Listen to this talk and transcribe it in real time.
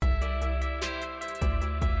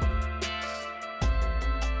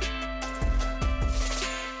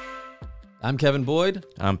I'm Kevin Boyd.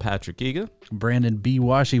 I'm Patrick Eaga. Brandon B.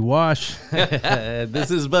 Washy Wash. This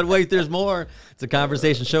is But Wait, There's More. It's a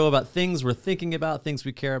conversation show about things we're thinking about, things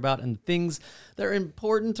we care about, and things that are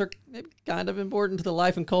important or maybe kind of important to the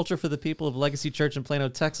life and culture for the people of Legacy Church in Plano,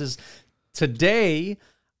 Texas. Today,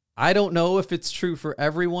 I don't know if it's true for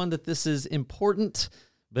everyone that this is important,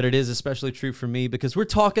 but it is especially true for me because we're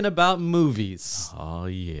talking about movies. Oh,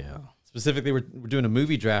 yeah. Specifically, we're doing a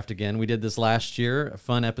movie draft again. We did this last year, a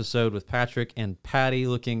fun episode with Patrick and Patty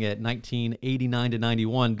looking at 1989 to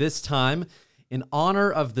 91. This time, in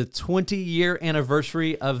honor of the 20-year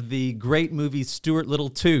anniversary of the great movie Stuart Little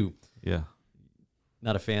 2. Yeah.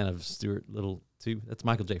 Not a fan of Stuart Little 2. That's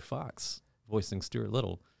Michael J. Fox voicing Stuart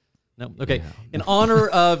Little. No, okay. Yeah. In honor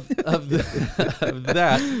of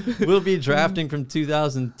that, we'll be drafting from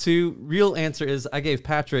 2002. Real answer is I gave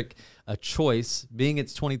Patrick a choice. Being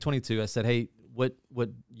it's 2022, I said, hey, what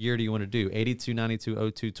year do you want to do? 82,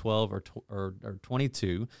 92, 02, 12, or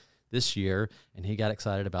 22 this year? And he got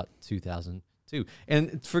excited about 2002. And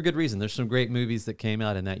it's for good reason. There's some great movies that came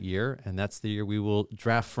out in that year, and that's the year we will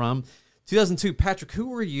draft from. 2002, Patrick, who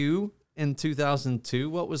were you in 2002?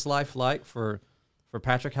 What was life like for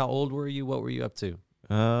Patrick? How old were you? What were you up to?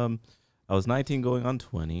 I was 19 going on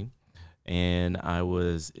 20, and I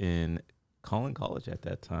was in Collin College at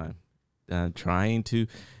that time, trying to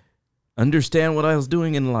understand what I was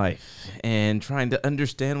doing in life and trying to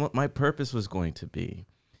understand what my purpose was going to be.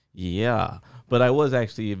 Yeah, but I was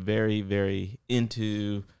actually very, very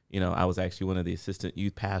into, I was actually one of the assistant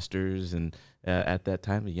youth pastors, and at that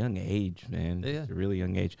time, a young age, man, yeah. A really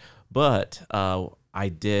young age. But I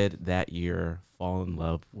did that year fall in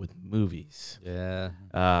love with movies. Yeah.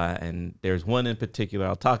 And there's one in particular,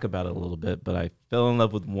 I'll talk about it a little bit, but I fell in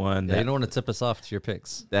love with one you don't want to tip us off to your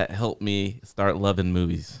picks. that helped me start loving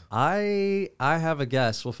movies. I have a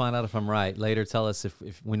guess. We'll find out if I'm right. Later, tell us if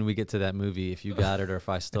when we get to that movie, if you got it or if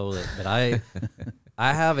I stole it. But I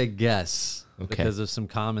have a guess because of some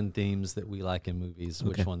common themes that we like in movies,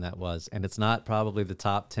 which one that was. And it's not probably the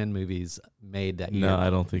top 10 movies made that year. No,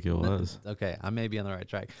 I don't think it was. Okay, I may be on the right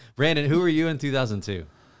track. Brandon, who were you in 2002?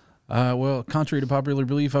 Well, contrary to popular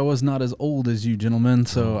belief, I was not as old as you gentlemen,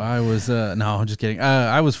 so I was, no, I'm just kidding.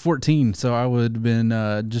 I was 14, so I would have been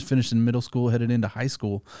just finished in middle school, headed into high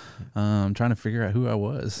school, trying to figure out who I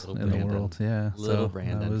was in the world. Yeah. Little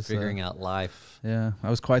Brandon, figuring out life. Yeah, I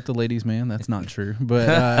was quite the ladies' man. That's not true,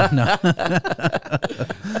 but no.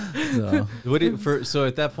 So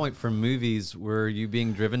at that point for movies, were you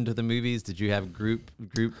being driven to the movies? Did you have group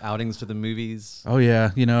outings to the movies? Oh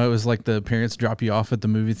yeah, it was like the parents drop you off at the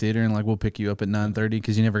movie theater and like we'll pick you up at 9:30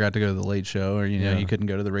 because you never got to go to the late show, or you couldn't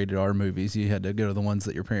go to the rated R movies. You had to go to the ones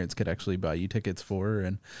that your parents could actually buy you tickets for,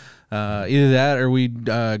 and either that or we'd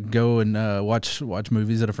go and watch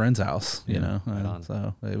movies at a friend's house.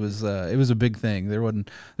 So it was a big thing. There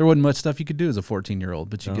wasn't much stuff you could do as a 14-year-old,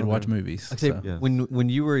 but you could watch movies. Okay, so. When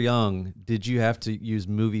you were young, did you have to use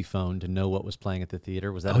movie phone to know what was playing at the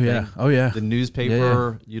theater? Was that a thing? Oh yeah. The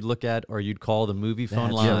newspaper you'd look at, or you'd call the movie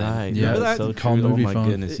phone line. Right. Yeah, that's so call true. movie oh my phone.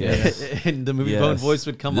 Goodness, yes. And the movie phone voice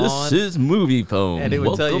would come on. This is movie phone, and it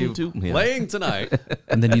would tell you playing tonight.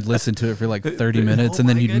 And then you'd listen to it for like 30 minutes, and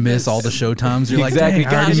then you'd miss all the show times. You're exactly.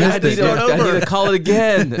 Like, dang, I need to call it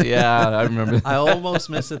again. Yeah, I remember. I almost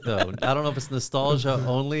miss it though. I don't know if it's nostalgia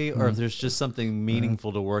only or if there's just something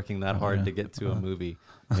meaningful to working that hard to get to a movie.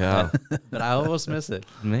 Yeah, but I almost miss it.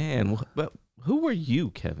 Man, but who were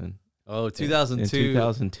you, Kevin? Oh, 2002. In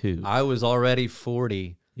 2002. I was already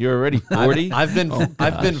 40. You're already 40? I've been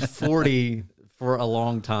 40 for a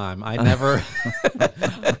long time. I never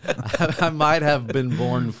I might have been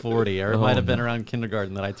born 40, or it might have been around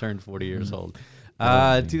kindergarten that I turned 40 years old.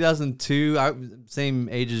 2002, same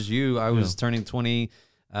age as you. I was turning 20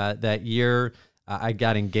 that year. I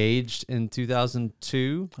got engaged in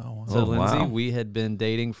 2002 to Lindsay. Wow. We had been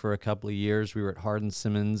dating for a couple of years. We were at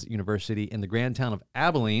Hardin-Simmons University in the grand town of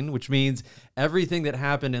Abilene, which means everything that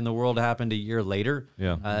happened in the world happened a year later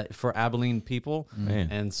for Abilene people. Man.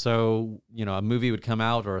 And so, a movie would come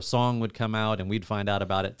out or a song would come out, and we'd find out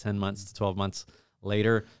about it 10 months to 12 months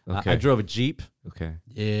later. I drove a Jeep. Okay.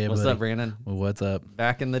 Yeah. What's buddy. up, Brandon? Well, what's up?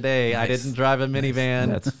 Back in the day, I didn't drive a minivan.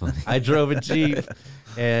 That's funny. I drove a Jeep.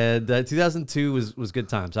 And 2002 was good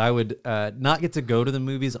times. I would not get to go to the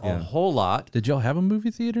movies a whole lot. Did y'all have a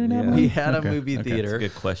movie theater in Abilene? We had a movie theater. That's a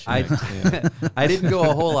good question. I didn't go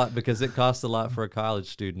a whole lot because it cost a lot for a college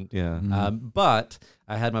student. Yeah. But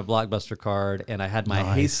I had my Blockbuster card and I had my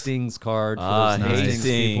Hastings card for those Hastings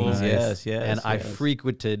people. Yes. And I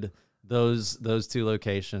frequented those two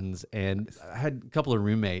locations, and I had a couple of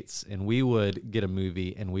roommates, and we would get a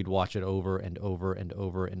movie and we'd watch it over and over and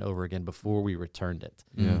over and over again before we returned it.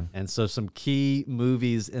 Yeah. And so some key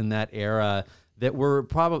movies in that era that were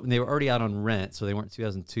probably, they were already out on rent, so they weren't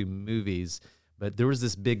 2002 movies, but there was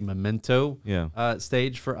this big Memento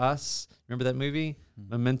stage for us. Remember that movie,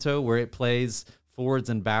 Memento, where it plays forwards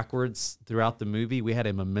and backwards throughout the movie? We had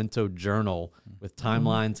a Memento journal with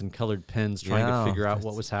timelines and colored pens trying to figure out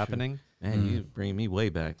what was happening. Man, you bring me way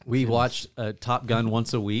back. We watched Top Gun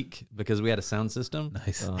once a week because we had a sound system.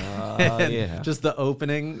 Nice. Yeah. Just the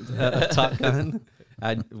opening of Top Gun.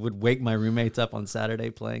 I would wake my roommates up on Saturday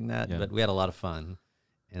playing that, but we had a lot of fun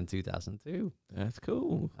in 2002. That's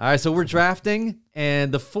cool. All right, so we're drafting,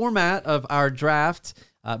 and the format of our draft,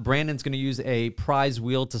 Brandon's going to use a prize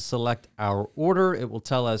wheel to select our order. It will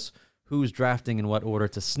tell us who's drafting in what order.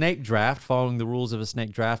 It's a snake draft. Following the rules of a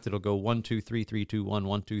snake draft, it'll go 1, 2, 3, 3, 2, 1,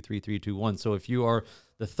 1, 2, 3, 3, 2, 1. So if you are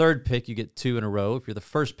the third pick, you get 2 in a row. If you're the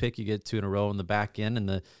first pick, you get 2 in a row on the back end, and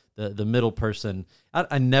the middle person,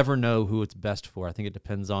 I never know who it's best for. I think it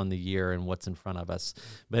depends on the year and what's in front of us.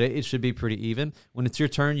 But it should be pretty even. When it's your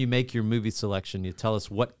turn, you make your movie selection. You tell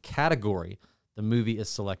us what category the movie is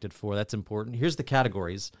selected for. That's important. Here's the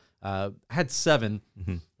categories. I had 7.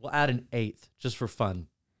 We'll add an 8th just for fun.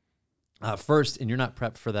 First, and you're not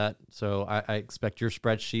prepped for that, so I expect your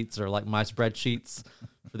spreadsheets are like my spreadsheets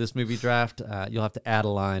for this movie draft. You'll have to add a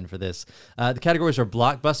line for this. The categories are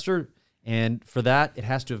blockbuster, and for that, it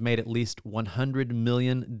has to have made at least 100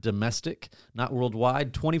 million domestic, not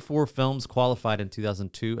worldwide. 24 films qualified in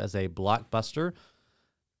 2002 as a blockbuster.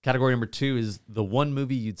 Category number 2 is the one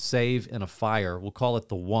movie you'd save in a fire. We'll call it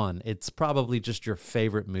the one. It's probably just your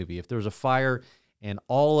favorite movie. If there was a fire and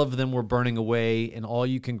all of them were burning away and all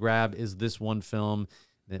you can grab is this one film,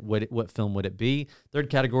 what film would it be?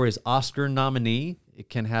 Third category is Oscar nominee. It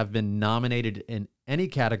can have been nominated in any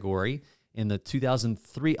category in the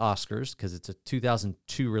 2003 Oscars because it's a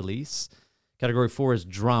 2002 release. Category 4 is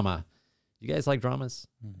drama. You guys like dramas?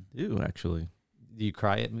 Do actually. Do you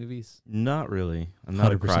cry at movies? Not really. I'm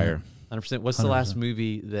not 100%. a crier. 100%. What's the last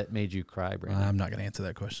movie that made you cry, Brandon? I'm not going to answer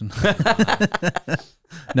that question.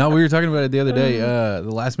 No, we were talking about it the other day.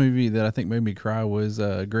 The last movie that I think made me cry was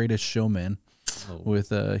Greatest Showman with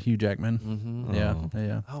Hugh Jackman. Mm-hmm.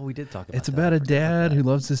 Yeah. Oh, we did talk about It's that. about a dad who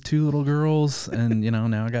loves his 2 little girls, and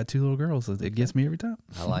now I got 2 little girls. It gets me every time.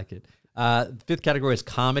 I like it. Fifth category is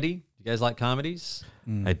comedy. You guys like comedies?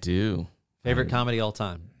 I do. Favorite comedy all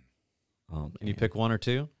time? Oh, Can you pick 1 or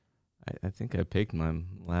 2? I think I picked mine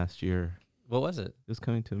last year. What was it? It was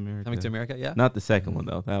Coming to America. Coming to America? Yeah. Not the second one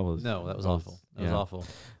though. That was awful. That was awful.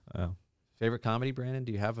 Oh. Favorite comedy, Brandon?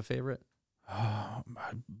 Do you have a favorite?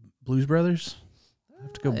 Blues Brothers. I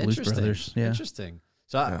have to go Blues Interesting. Brothers. Yeah. Interesting.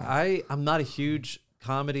 So I'm not a huge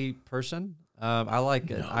comedy person. I like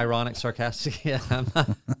ironic, sarcastic. Yeah,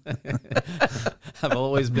 I've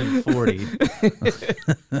always been 40,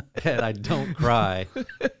 and I don't cry,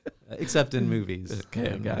 except in movies.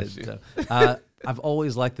 Okay, I got you. I've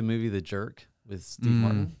always liked the movie The Jerk with Steve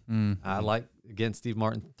Martin. I like, again, Steve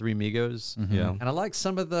Martin, Three Amigos. Yeah. And I like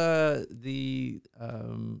some of the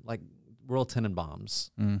like Royal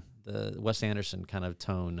Tenenbaums, the Wes Anderson kind of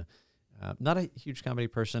tone. Not a huge comedy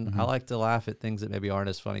person. I like to laugh at things that maybe aren't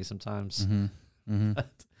as funny sometimes.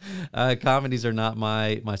 But, comedies are not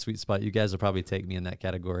my sweet spot. You guys will probably take me in that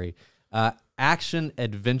category. Action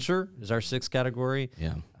adventure is our 6th category.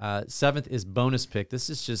 Yeah. 7th is bonus pick.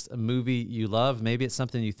 This is just a movie you love. Maybe it's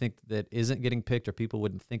something you think that isn't getting picked or people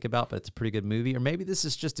wouldn't think about, but it's a pretty good movie. Or maybe this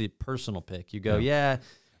is just a personal pick. You go, yeah,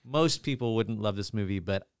 most people wouldn't love this movie,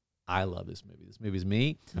 but I love this movie. This movie's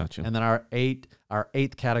me. Gotcha. And then our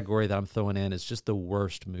eighth category that I'm throwing in is just the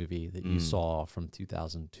worst movie that you saw from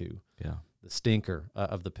 2002. Yeah. The stinker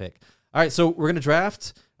of the pick. All right, so we're going to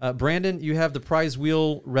draft. Brandon, you have the prize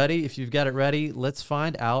wheel ready. If you've got it ready, let's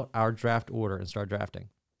find out our draft order and start drafting.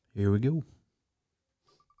 Here we go.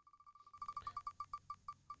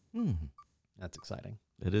 That's exciting.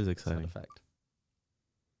 It is Sound exciting. effect.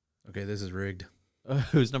 Okay, this is rigged.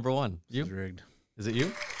 Who's number 1? You? This is rigged. Is it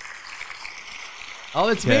you? Oh,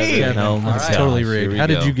 it's Kevin. me. Yeah, Oh no, my it's gosh, totally here rigged. we How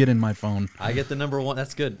did go. you get in my phone? I get the number 1.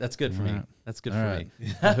 That's good. That's good for me. Alright. That's good Alright.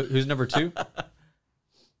 for me. Who's number 2?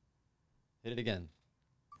 Hit it again.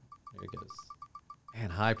 There it goes. Man,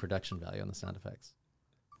 high production value on the sound effects.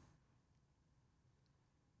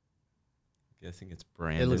 Guessing it's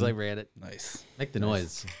Brandon. It looks like Brandon. Nice. Make the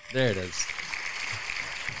noise. There it is.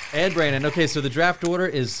 And Brandon. Okay, so the draft order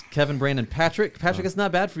is Kevin, Brandon, Patrick. Patrick, it's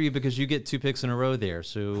not bad for you because you get 2 picks in a row there.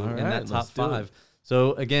 So in right, that top let's do it. 5.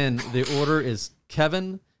 So again, the order is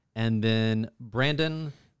Kevin, and then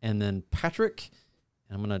Brandon, and then Patrick.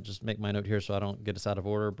 and I'm gonna just make my note here so I don't get us out of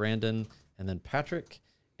order. Brandon, and then Patrick,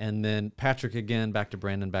 and then Patrick again, back to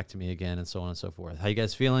Brandon, back to me again, and so on and so forth. How you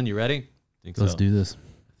guys feeling? You ready? Let's do this.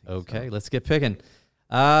 Okay, let's get picking.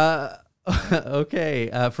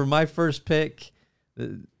 Okay, for my first pick,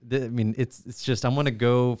 I mean, it's just I'm gonna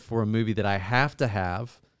go for a movie that I have to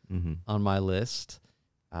have on my list.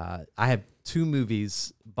 I have 2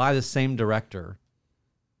 movies by the same director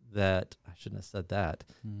that I shouldn't have said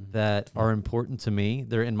that are important to me.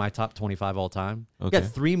 They're in my top 25 all time. Okay. I got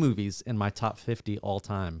 3 movies in my top 50 all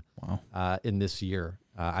time. Wow. In this year.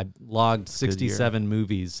 I logged 67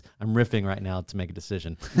 movies. I'm riffing right now to make a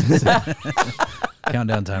decision.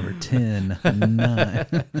 Countdown timer, 10,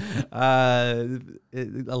 9. I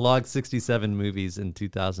logged 67 movies in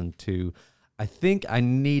 2002. I think I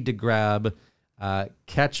need to grab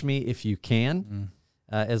Catch Me If You Can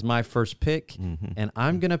as my first pick. And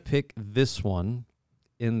I'm going to pick this one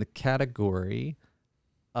in the category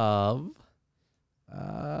of...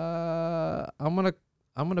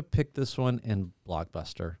 I'm gonna pick this one in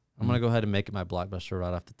Blockbuster. I'm gonna go ahead and make it my Blockbuster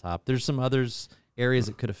right off the top. There's some others areas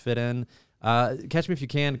it could have fit in. Catch Me If You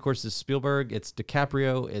Can, of course, is Spielberg. It's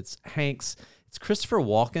DiCaprio. It's Hanks. It's Christopher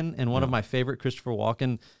Walken, and one of my favorite Christopher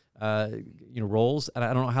Walken roles. And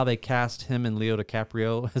I don't know how they cast him and Leo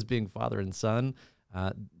DiCaprio as being father and son,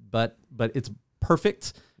 but it's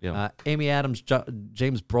perfect. Yeah. Amy Adams,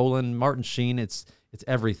 James Brolin, Martin Sheen. It's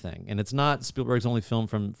everything, and it's not Spielberg's only film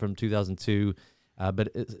from 2002. But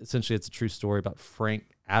essentially, it's a true story about Frank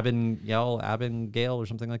Abagnale or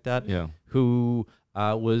something like that, who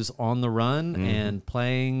was on the run and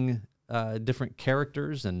playing different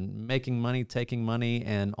characters and making money, taking money,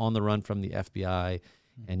 and on the run from the FBI.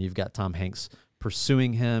 And you've got Tom Hanks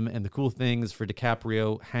pursuing him. And the cool thing is for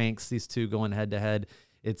DiCaprio, Hanks, these two going head to head.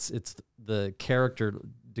 It's the character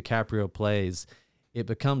DiCaprio plays. It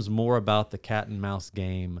becomes more about the cat and mouse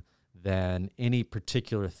game than any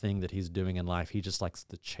particular thing that he's doing in life. He just likes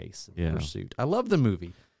the chase and pursuit. I love the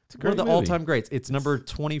movie. It's one of the all-time greats. It's number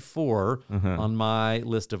 24 on my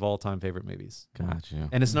list of all-time favorite movies. Gotcha.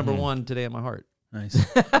 And it's number 1 today in my heart. Nice.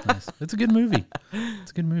 Nice. It's a good movie. It's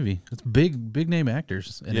a good movie. It's big name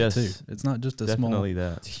actors in it too. It's not just a small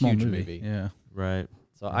huge movie. Yeah. Right.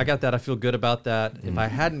 So I got that. I feel good about that. If I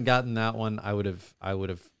hadn't gotten that one, I would have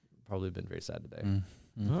probably been very sad today.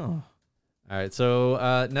 Oh. All right,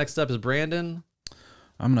 so next up is Brandon.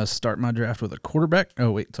 I'm going to start my draft with a quarterback.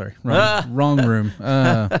 Oh, wait, sorry. Wrong room.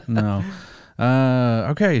 No.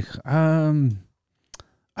 Okay.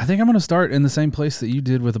 I think I'm going to start in the same place that you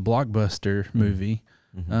did with a blockbuster movie.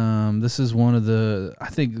 This is one of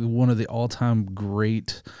the all-time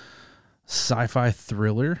great sci-fi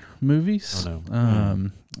thriller movies. Oh, no.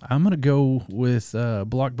 I'm going to go with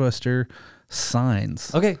blockbuster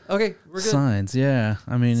Signs. Okay, we're good. Signs, yeah.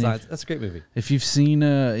 I mean, Signs. That's a great movie. If you've seen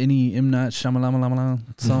any M. Night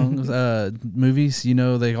Shyamalan songs, movies,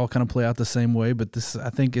 they all kind of play out the same way. But this, I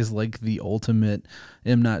think, is like the ultimate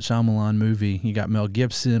M. Night Shyamalan movie. You got Mel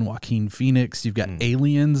Gibson, Joaquin Phoenix. You've got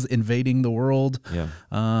aliens invading the world. Yeah.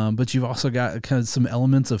 But you've also got kind of some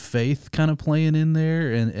elements of faith kind of playing in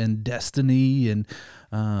there, and destiny, and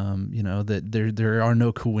that there are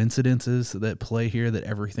no coincidences that play here, that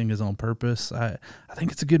everything is on purpose. I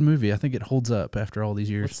think it's a good movie. I think it holds up after all these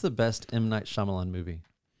years. What's the best M. Night Shyamalan movie?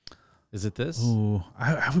 Is it this? Ooh,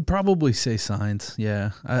 I would probably say Signs.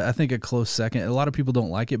 Yeah. I think a close second. A lot of people don't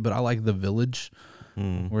like it, but I like The Village,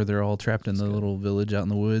 where they're all trapped in the little village out in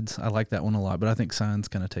the woods. I like that one a lot, but I think Signs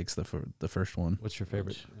kind of takes the first one. What's your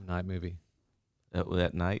favorite M. Night movie?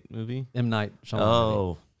 That Night movie? M. Night Shyamalan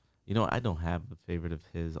movie. I don't have a favorite of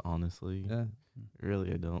his, honestly. Yeah.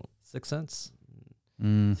 Really, I don't. Sixth Sense?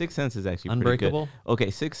 Sixth Sense is actually Unbreakable? pretty good. Okay,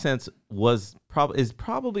 Sixth Sense is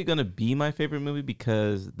probably going to be my favorite movie,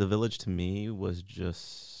 because The Village to me was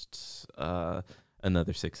just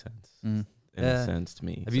another Sixth Sense in a sense to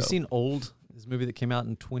me. Have you seen Old, his movie that came out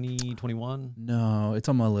in 2021? No, it's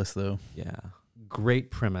on my list though. Yeah. Great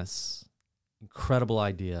premise, incredible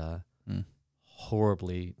idea,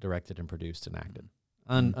 horribly directed and produced and acted.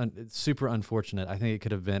 It's super unfortunate. I think it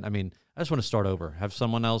could have been. I mean, I just want to start over. Have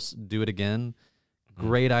someone else do it again.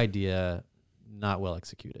 Great idea, not well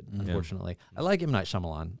executed, unfortunately. I like M. Night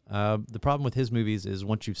Shyamalan. The problem with his movies is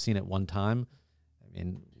once you've seen it one time, I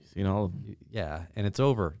mean, you've seen all of them. Yeah, and it's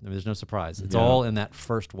over. I mean, there's no surprise. It's all in that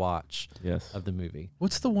first watch of the movie.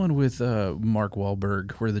 What's the one with Mark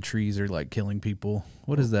Wahlberg where the trees are like killing people?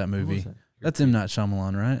 What is that movie? That's M. Night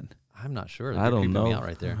Shyamalan, right? I'm not sure. I don't know. Me out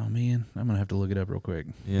right there. Oh man, I'm gonna have to look it up real quick.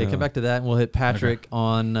 Yeah. Okay, come back to that, and we'll hit Patrick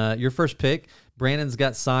on your first pick. Brandon's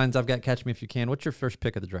got Signs. I've got Catch Me If You Can. What's your first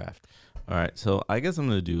pick of the draft? All right, so I guess I'm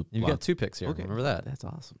gonna do. You've got 2 picks here. Okay, remember that. That's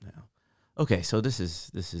awesome. Now, Okay, so this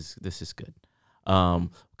is good.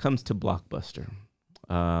 Comes to Blockbuster.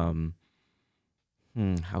 How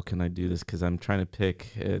can I do this? Because I'm trying to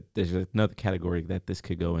pick. There's another category that this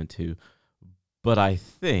could go into, but I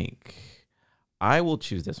think I will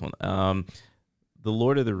choose this one. The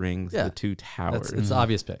Lord of the Rings, Yeah. The Two Towers. It's an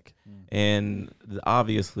obvious pick. And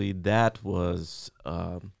obviously, that was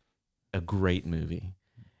a great movie.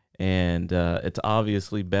 And it's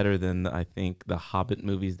obviously better than, I think, the Hobbit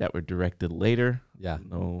movies that were directed later. Yeah.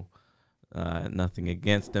 No, nothing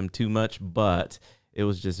against them too much, but it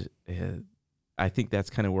was just, I think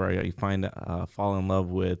that's kind of where you fall in love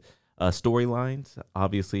with storylines.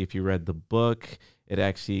 Obviously, if you read the book, it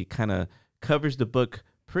actually kind of covers the book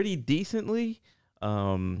pretty decently.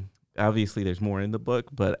 Obviously, there's more in the book,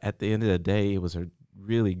 but at the end of the day, it was a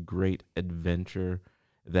really great adventure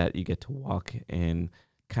that you get to walk and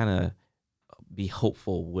kind of be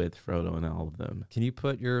hopeful with Frodo and all of them. Can you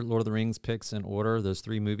put your Lord of the Rings picks in order? Those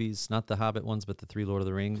 3 movies, not the Hobbit ones, but the 3 Lord of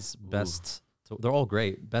the Rings. Best. So they're all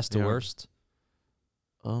great. Best to Yeah. worst.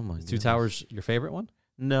 Oh my! Is Two goodness. Towers your favorite one?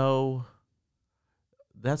 No,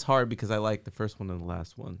 that's hard because I like the first one and the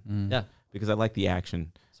last one. Yeah. Because I like the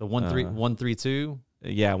action. So 1, 3, 2.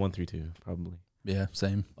 Yeah, 1, 3, 2 probably. Yeah,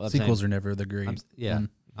 same. Well, I'm Sequels saying- are never the great.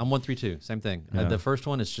 I'm 1, 3, 2. Same thing. Yeah. The first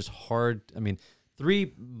one is just hard. I mean,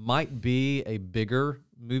 3 might be a bigger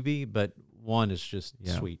movie, but 1 is just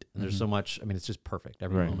Yeah. sweet. And there's so much. I mean, it's just perfect.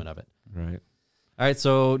 Every Right. moment of it. Right. All right.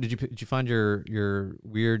 So did you find your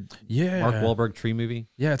weird Yeah. Mark Wahlberg tree movie?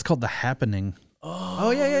 Yeah, it's called The Happening, Oh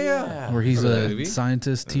yeah. where he's Remember that a movie?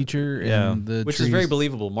 scientist teacher. Yeah. And the Which trees, is very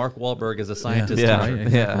believable. Mark Wahlberg is a scientist. Yeah. teacher.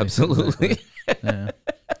 Right, Yeah, exactly. absolutely. Yeah.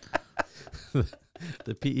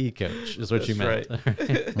 The PE coach is what you That's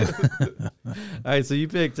meant. All right, so you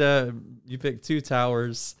picked Two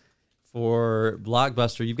Towers for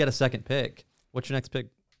Blockbuster. You've got a second pick. What's your next pick?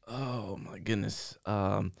 Oh my goodness.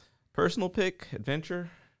 Personal pick, adventure,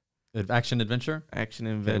 Action adventure. action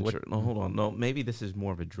what- adventure. No, hold on. No, maybe this is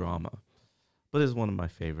more of a drama, but it's one of my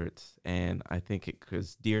favorites, and I think it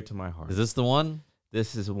is dear to my heart. Is this the one?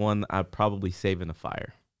 This is one I'd probably save in a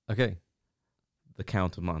fire. Okay. The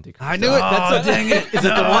Count of Monte Cristo. I knew it. That's dang it. Is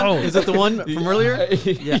it the one? Is it the one from earlier?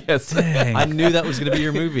 Yeah. Yes. Dang. I knew that was going to be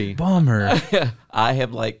your movie. Bummer. I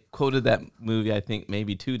have quoted that movie, I think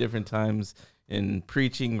maybe 2 different times in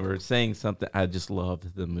preaching or saying something. I just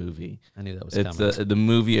loved the movie. I knew that was It's coming. the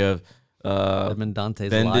movie of Edmond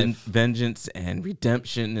Dante's life. vengeance and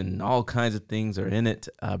redemption and all kinds of things are in it.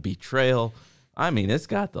 Betrayal. I mean, it's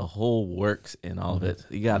got the whole works in all of it.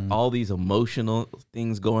 You got all these emotional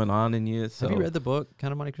things going on in you. So Have you read the book,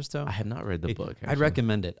 Count of Monte Cristo? I have not read the book. I'd actually.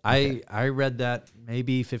 recommend it. I read that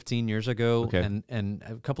maybe 15 years ago, Okay. and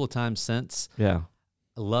a couple of times since. Yeah.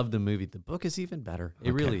 I love the movie. The book is even better.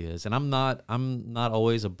 It Okay. really is. And I'm not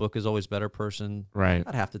always a book is always better person. Right.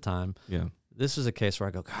 Not half the time. Yeah. This is a case where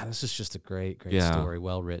I go, God, this is just a great Yeah. story,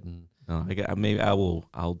 well written. No,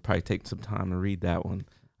 I'll probably take some time to read that one.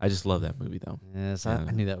 I just love that movie though. Yes, Yeah.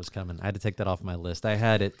 I knew that was coming. I had to take that off my list. I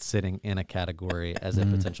had it sitting in a category as a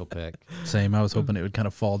potential pick. Same. I was hoping it would kind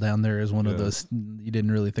of fall down there as one of Yeah. those. You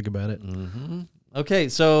didn't really think about it. Mm-hmm. Okay,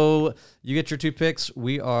 so you get your 2 picks.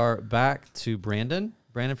 We are back to Brandon.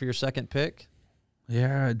 Brandon, for your second pick.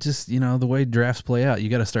 Yeah, just the way drafts play out, you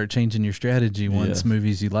got to start changing your strategy once Yes.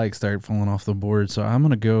 movies you like start falling off the board. So I'm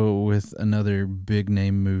gonna go with another big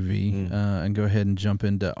name movie and go ahead and jump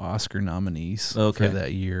into Oscar nominees Okay. for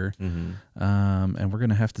that year. Mm-hmm. And we're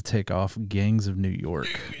gonna have to take off Gangs of New York.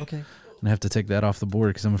 Okay. And I have to take that off the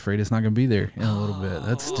board because I'm afraid it's not gonna be there in a little bit.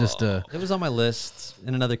 That's just It was on my list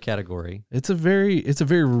in another category. It's a very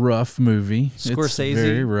rough movie. Scorsese, It's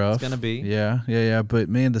very rough. it's gonna be. Yeah. But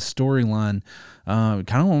man, the storyline, kind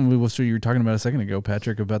of what you were talking about a second ago,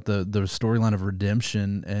 Patrick, about the storyline of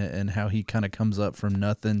redemption and how he kind of comes up from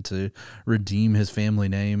nothing to redeem his family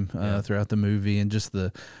name throughout the movie, and just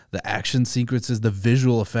the action sequences, the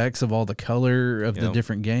visual effects of all the color of the Yep.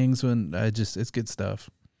 different gangs. It's good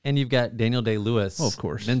stuff. And you've got Daniel Day-Lewis, Oh, of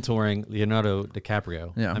course. mentoring Leonardo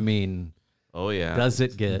DiCaprio. Yeah. I mean, Oh yeah. does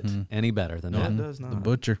it get any better than No, that? it does The not.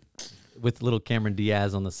 Butcher. With little Cameron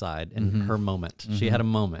Diaz on the side and her moment. She had a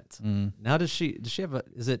moment. Now does she have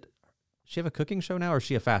a cooking show now, or is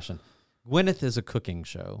she a fashion? Gwyneth is a cooking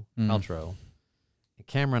show, Paltrow. And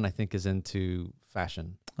Cameron, I think, is into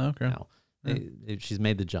fashion Okay. now. She's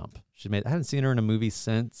made the jump. I haven't seen her in a movie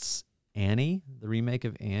since Annie, the remake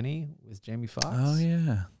of Annie with Jamie Foxx. Oh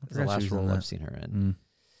yeah. That's the last role I've seen her in. Mm.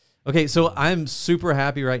 Okay, so I'm super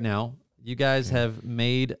happy right now. You guys have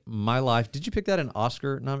made my life. Did you pick that in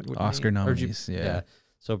Oscar nominee? Oscar nominees, yeah.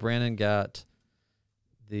 So Brandon got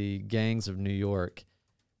the Gangs of New York.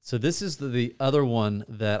 So this is the other one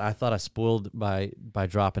that I thought I spoiled by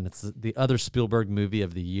dropping. It's the other Spielberg movie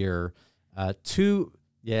of the year. I'm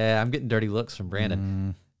getting dirty looks from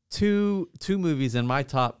Brandon. Two movies in my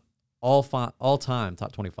top all time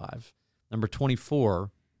top 25. Number 24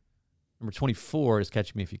 is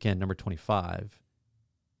Catch Me If You Can. Number 25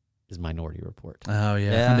 is Minority Report. Oh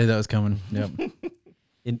yeah. I knew that was coming. Yep.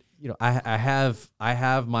 I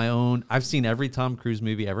have my own. I've seen every Tom Cruise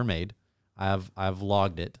movie ever made. I've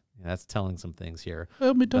logged it. That's telling some things here.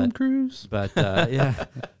 Help me, Tom Cruise. But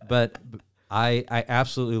but I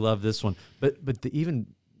absolutely love this one. But the even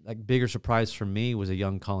like bigger surprise for me was a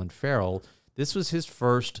young Colin Farrell. This was his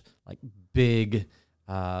first like big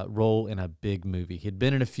role in a big movie. He had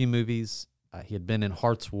been in a few movies. He had been in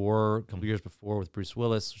Heart's War a couple years before with Bruce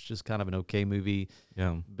Willis, which is just kind of an okay movie.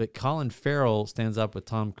 Yeah. But Colin Farrell stands up with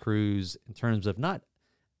Tom Cruise in terms of not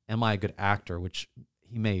am I a good actor, which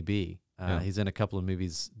he may be. He's in a couple of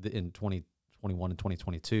movies in 2021 and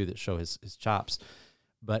 2022 that show his chops.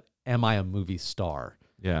 But am I a movie star?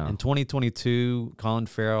 Yeah. In 2022, Colin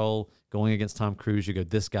Farrell going against Tom Cruise, you go,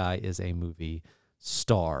 this guy is a movie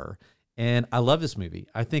star. And I love this movie.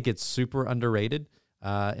 I think it's super underrated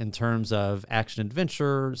in terms of action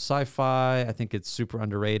adventure, sci-fi. I think it's super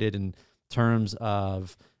underrated in terms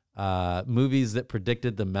of movies that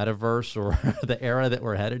predicted the metaverse or the era that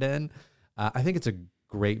we're headed in. I think it's a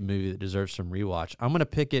great movie that deserves some rewatch. I'm going to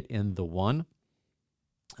pick it in the one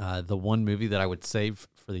movie that I would save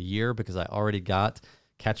for the year because I already got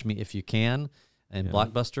Catch Me If You Can and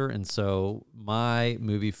Blockbuster. And so my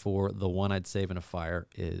movie for the one I'd save in a fire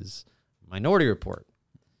is Minority Report.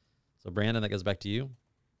 So Brandon, that goes back to you.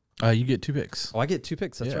 You get 2 picks. Oh, I get 2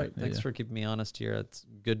 picks. That's right. Yeah, Thanks for keeping me honest here. That's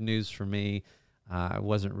good news for me. I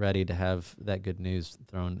wasn't ready to have that good news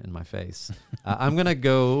thrown in my face. I'm going to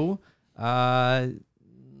go...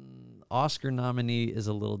 Oscar nominee is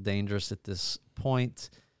a little dangerous at this point.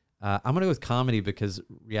 I'm going to go with comedy because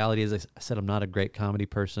reality is, I said, I'm not a great comedy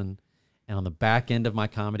person. And on the back end of my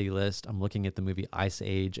comedy list, I'm looking at the movie Ice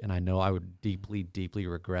Age, and I know I would deeply, deeply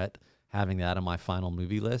regret having that on my final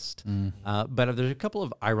movie list. But there's a couple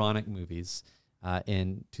of ironic movies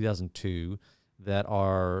in 2002 that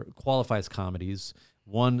are qualify as comedies.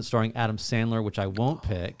 One starring Adam Sandler, which I won't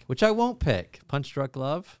pick. Punch Drunk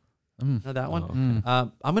Love. Know that one? Oh,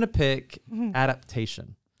 okay. I'm gonna pick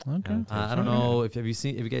Adaptation. Okay. I don't know if you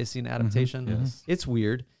guys seen Adaptation? Yes. It's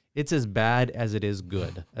weird. It's as bad as it is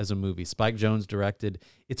good as a movie. Spike Jonze directed.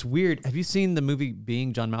 It's weird. Have you seen the movie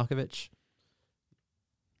Being John Malkovich?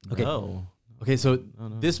 Okay. No. Okay, so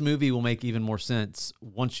No. this movie will make even more sense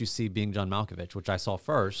once you see Being John Malkovich, which I saw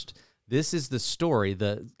first. This is the story,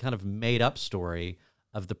 the kind of made up story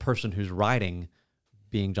of the person who's writing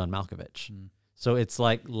Being John Malkovich. So it's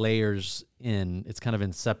like layers in. It's kind of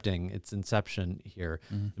incepting. It's Inception here.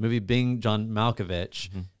 The movie Being John Malkovich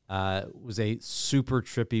was a super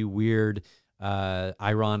trippy, weird,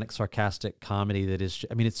 ironic, sarcastic comedy that is,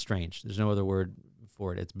 I mean, it's strange. There's no other word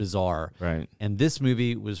for it. It's bizarre. Right. And this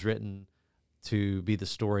movie was written to be the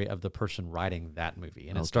story of the person writing that movie.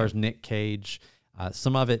 And it stars Nick Cage.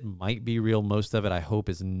 Some of it might be real. Most of it, I hope,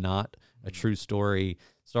 is not a true story.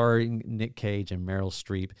 Starring Nick Cage and Meryl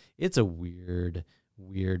Streep. It's a weird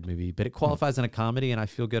movie, but it qualifies in a comedy, and I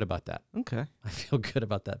feel good about that. Okay. I feel good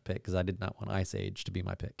about that pick because I did not want Ice Age to be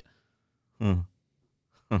my pick. Uh-huh.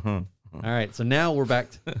 All right, so now we're back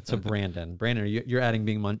to Brandon. Brandon, you're adding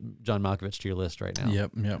Being John Malkovich to your list right now.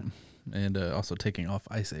 Yep. And also taking off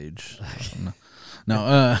Ice Age.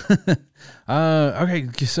 No. Okay.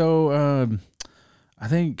 So I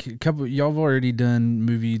think a couple y'all have already done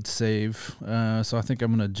movie save, so I think I'm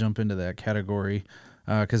gonna jump into that category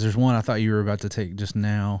because there's one I thought you were about to take just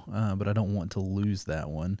now, but I don't want to lose that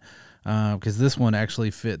one because this one actually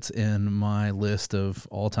fits in my list of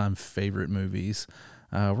all-time favorite movies.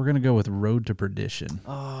 We're gonna go with Road to Perdition.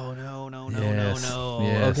 Oh no. Yes.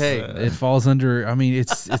 Okay. It falls under. I mean,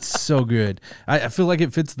 it's so good. I feel like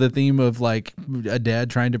it fits the theme of like a dad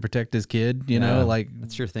trying to protect his kid. You know, like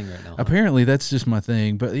that's your thing right now. apparently that's just my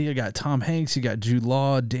thing. But you got Tom Hanks, you got Jude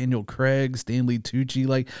Law, Daniel Craig, Stanley Tucci.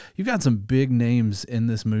 Like you've got some big names in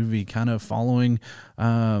this movie, kind of following,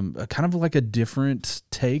 kind of like a different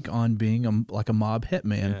take on being a mob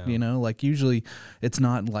hitman. Yeah. You know, like usually it's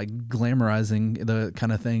not like glamorizing the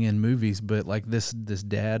kind of thing in movies, but like this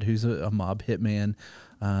dad who's a mob hitman,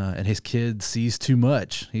 and his kid sees too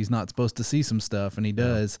much. He's not supposed to see some stuff, and he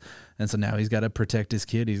does. And so now he's got to protect his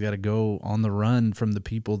kid. He's got to go on the run from the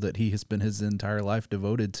people that he has spent his entire life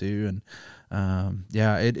devoted to. And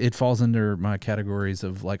it falls under my categories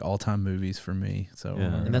of like all-time movies for me. So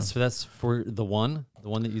and that's for the one. The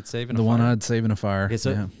one that you'd save in The a one fire? I'd save in a fire. Okay,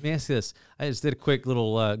 so yeah. let me ask you this. I just did a quick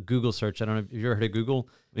little Google search. I don't know if you ever heard of Google.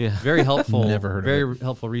 Yeah. Very helpful. Never heard of very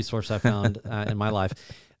helpful resource I found in my life.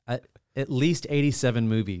 At least 87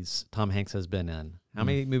 movies Tom Hanks has been in. How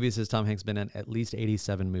many movies has Tom Hanks been in? At least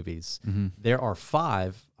 87 movies. There are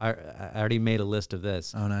 5. I already made a list of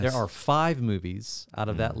this. Oh, nice. There are 5 movies out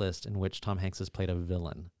of that list in which Tom Hanks has played a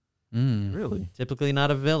villain. Really? Typically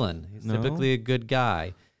not a villain. He's No? typically a good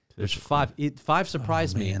guy. There's 5. 5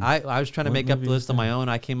 surprised me. man. I was trying to What make up the movie list is on my that? own.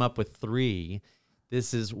 I came up with 3.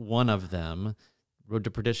 This is one of them. Road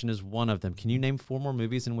to Perdition is one of them. Can you name 4 more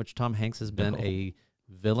movies in which Tom Hanks has been No. a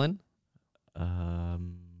villain?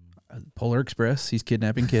 Polar Express. He's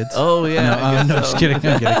kidnapping kids. Oh yeah. No, just kidding.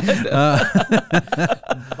 I'm kidding.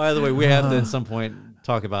 By the way, we have to at some point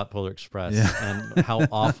talk about Polar Express Yeah. and how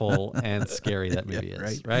awful and scary that movie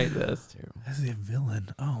is. Right? That's terrible. That's a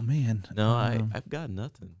villain. Oh man. No, I've got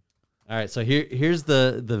nothing. All right. So here's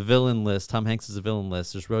the villain list. Tom Hanks is a villain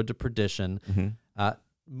list. There's Road to Perdition.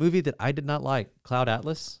 Movie that I did not like, Cloud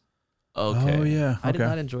Atlas. Okay. Oh yeah. I did Okay.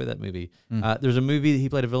 not enjoy that movie. There's a movie that he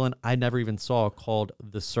played a villain I never even saw called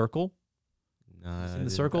The Circle. No, The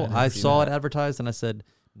Circle. didn't I see saw that. it advertised and I said,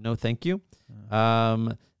 no, thank you.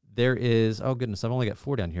 There is, oh goodness, I've only got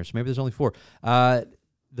 4 down here, so maybe there's only 4. The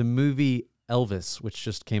movie Elvis, which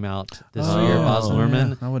just came out this year, Baz Oh,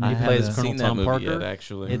 Luhrmann. I wouldn't He have plays that. Colonel seen that Tom movie Parker. yet,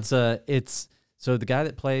 actually. It's so the guy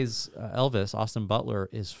that plays Elvis, Austin Butler,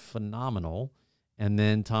 is phenomenal, and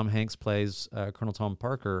then Tom Hanks plays Colonel Tom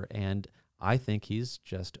Parker, and I think he's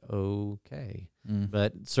just okay,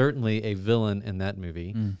 but certainly a villain in that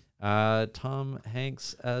movie. Tom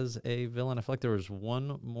Hanks as a villain. I feel like there was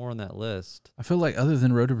one more on that list. I feel like other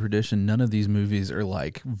than Road to Perdition, none of these movies are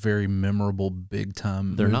like very memorable, big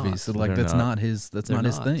time They're not. movies. So like They're that's not. not his. That's They're not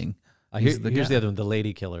his not. thing. Here's the the guy. other one, The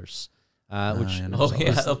Lady Killers, which yeah, no. Oh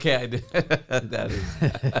yeah. Okay. I did. That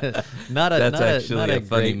is. not a That's not actually not a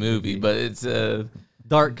funny great movie, but it's a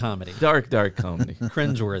dark comedy, dark comedy.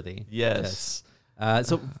 cringeworthy. Yes.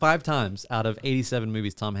 So 5 times out of 87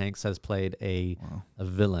 movies, Tom Hanks has played a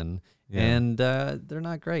villain, Yeah. and they're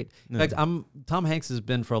not great. In No. fact, Tom Hanks has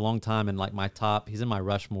been for a long time in like my top. He's in my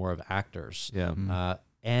Rushmore of actors. Yeah.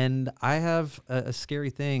 And I have a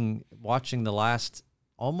scary thing watching the last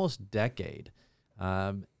almost decade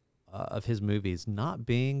of his movies not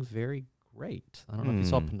being very great. I don't know if you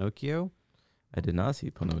saw Pinocchio. I did not see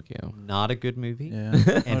Pinocchio. Not a good movie. Yeah, I would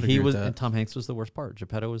And agree he with was, that. and Tom Hanks was the worst part.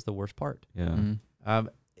 Geppetto was the worst part. Yeah.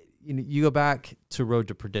 You go back to Road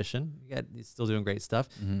to Perdition. He's still doing great stuff.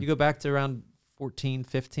 You go back to around 14,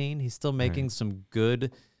 15. He's still making some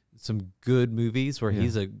good movies where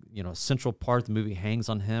he's a central part. The movie hangs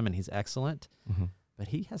on him, and he's excellent. But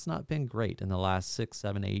he has not been great in the last 6,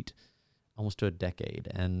 7, 8, almost to a decade,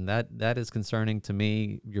 and that is concerning to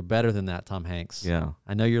me. You're better than that, Tom Hanks. Yeah.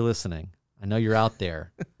 I know you're listening. I know you're out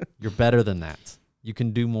there. You're better than that. You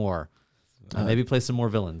can do more. Maybe play some more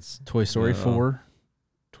villains. Toy Story 4.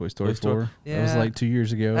 Toy Story 4. That was Yeah. like 2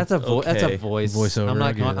 years ago. That's a that's a Okay. voice. Voiceover, I'm I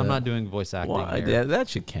not. give you I'm that. not doing voice acting Why? here. That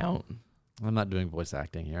should count. I'm not doing voice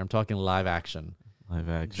acting here. I'm talking live action, Live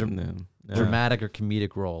action. Then. Yeah. dramatic or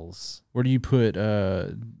comedic roles. Where do you put?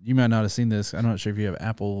 You might not have seen this. I'm not sure if you have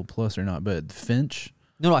Apple Plus or not, but Finch.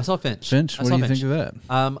 No, I saw Finch. Finch. I What saw do you Finch. think of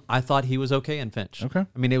that? I thought he was okay in Finch. Okay.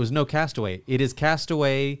 I mean, it was no Castaway. It is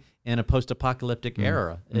Castaway in a post-apocalyptic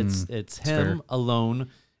era. It's him fair. alone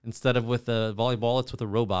instead of with a volleyball. It's with a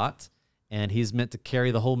robot, and he's meant to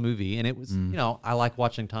carry the whole movie. And it was, I like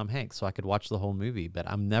watching Tom Hanks, so I could watch the whole movie. But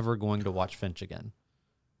I'm never going to watch Finch again.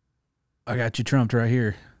 I got you trumped right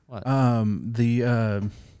here. What?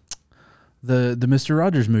 The Mr.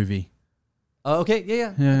 Rogers movie. Oh, okay,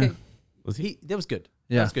 yeah. Yeah. Okay. Was he? That was good.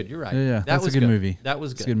 Yeah. That was good. You're right. Yeah, That that's was a good good. movie. That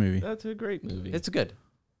was It's a good. good movie. That's a great movie. It's good.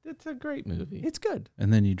 It's a great movie. It's good.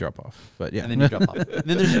 And then you drop off. But yeah. And then you drop off. And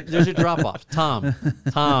then there's a drop off. Tom,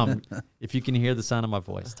 if you can hear the sound of my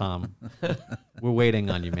voice, Tom, we're waiting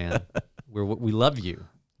on you, man. We love you.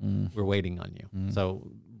 We're waiting on you.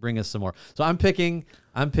 So bring us some more. So I'm picking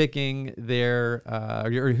their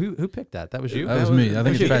or who picked that? That was you? That was me. I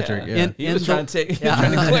think you. it's Patrick. Yeah. In- He in was the- trying to take.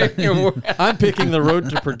 Trying to clear your word. I'm picking the Road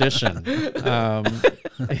to Perdition.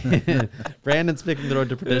 Brandon's picking the Road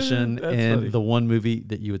to Perdition That's and funny. the one movie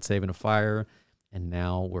that you would save in a fire. And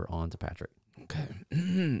now we're on to Patrick.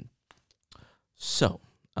 Okay. So,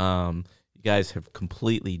 you guys have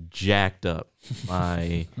completely jacked up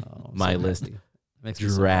my my so list happy. Makes me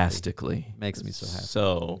so happy. drastically. Makes me so happy.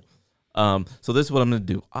 So, so this is what I'm going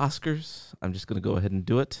to do. Oscars. I'm just going to go ahead and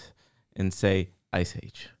do it and say Ice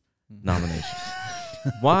Age nominations.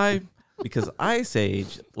 Why? Because Ice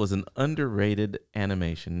Age was an underrated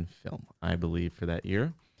animation film, I believe, for that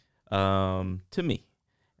year. To me,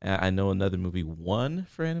 I know another movie won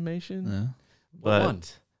for animation, Yeah. but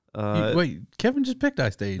won? Wait, Kevin just picked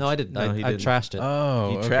Ice Age. No, I didn't. No, he I didn't. trashed it. Oh,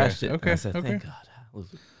 he okay. trashed it. And Okay, I said, okay. thank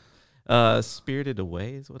God. Spirited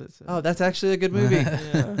Away is what it says. Oh, that's actually a good movie.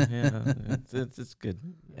 yeah. It's good.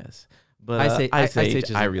 Yes, but Ice Age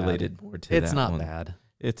isn't I bad. related more to It's that not one. bad.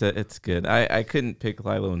 It's good. I couldn't pick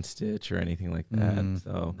Lilo and Stitch or anything like that. Mm.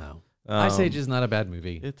 So No. Ice Age um, is not a bad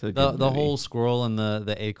movie. It's a the good the movie. whole squirrel and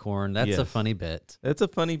the acorn. That's a Yes. funny bit. It's a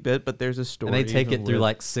funny bit, but there's a story. And they take even it through with-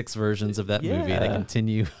 like 6 versions of that movie. They Yeah.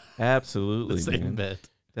 continue absolutely the same man. bit.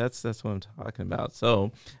 That's what I'm talking about.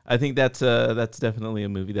 So I think that's definitely a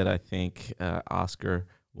movie that I think Oscar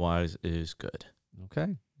wise is good.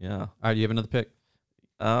 Okay. Yeah. All right. You have another pick.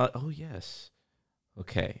 Oh yes.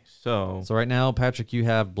 Okay. So So right now, Patrick, you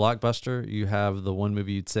have Blockbuster, you have The One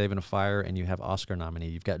Movie You'd Save in a Fire, and you have Oscar nominee.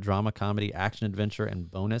 You've got drama, comedy, action, adventure, and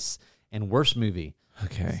bonus, and worst movie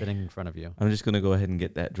okay. sitting in front of you. I'm just gonna go ahead and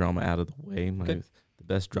get that drama out of the way. Okay. The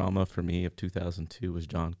best drama for me of 2002 was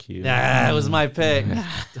John Q. That was my pick.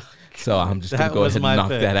 So I'm just gonna That go was ahead and my knock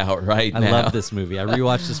pick. that out right I now. love this movie. I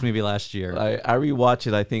rewatched this movie last year. I rewatch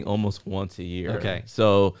it, I think, almost once a year. Okay.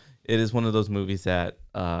 So it is one of those movies that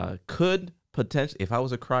could potentially, if I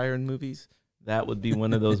was a crier in movies, that would be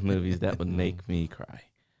one of those movies that would make me cry.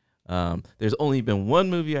 There's only been one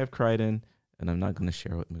movie I've cried in, and I'm not going to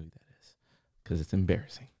share what movie that is because it's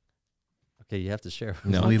embarrassing. Okay, you have to share. It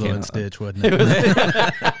was No, I Lilo and can't. Stitch, wasn't it?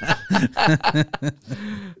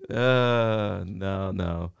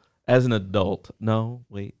 No. As an adult, no.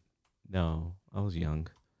 I was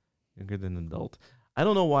younger than an adult. I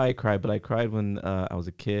don't know why I cried, but I cried when I was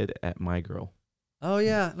a kid at My Girl. Oh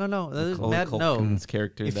yeah, no. There's Macaulay no. Culkin's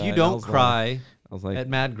character. If died. you I don't was cry I was like,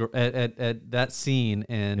 at that scene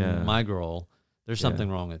in Yeah. My Girl, there's Yeah. something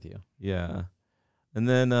wrong with you. yeah. And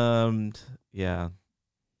then, yeah,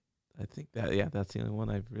 I think that's the only one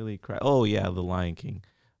I've really cried. Oh yeah, The Lion King.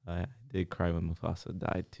 I did cry when Mufasa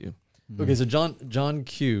died too. Okay, so John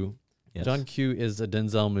Q. Yes. John Q is a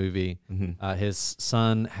Denzel movie. Mm-hmm. His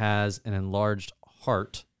son has an enlarged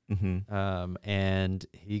heart, Mm-hmm. and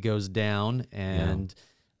he goes down, and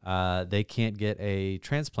they can't get a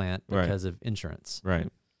transplant Right. because of insurance. Right.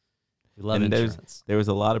 We love And insurance. There was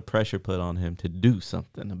a lot of pressure put on him to do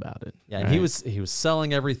something about it. Yeah, and right? he was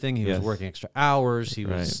selling everything. He was Yes. working extra hours. He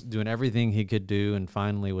was Right. doing everything he could do, and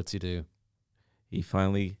finally, what's he do? He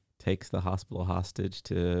finally takes the hospital hostage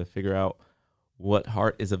to figure out what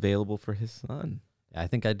heart is available for his son. Yeah, I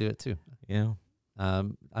think I'd do it too. Yeah.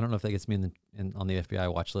 I don't know if that gets me on the FBI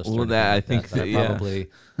watch list. or Well, anything that- I like think but that- yeah. probably.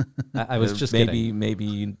 I was just kidding.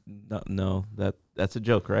 maybe no. That's a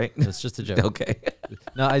joke, right? It's just a joke. Okay.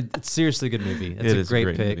 No, it's seriously a good movie. It's It a is a great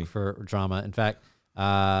great pick movie. for drama. In fact,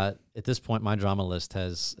 at this point, my drama list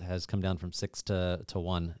has come down from 6 to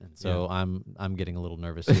 1, and so I'm getting a little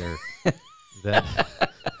nervous here that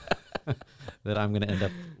that I'm going to end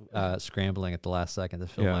up scrambling at the last second to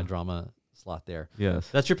fill Yeah. my drama slot there. Yes.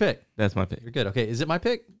 That's your pick. That's my pick. You're good. Okay, is it my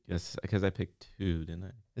pick? Yes, because I picked 2, didn't I?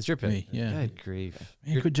 It's your pick. Me, yeah. Good grief.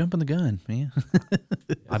 Man, quit jumping the gun, man.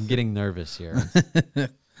 I'm getting nervous here.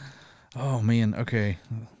 Oh man, okay.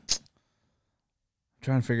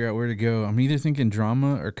 Trying to figure out where to go. I'm either thinking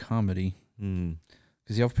drama or comedy Mm.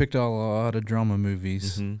 because y'all picked a lot of drama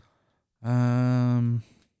movies. Mm-hmm.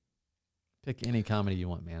 Pick any comedy you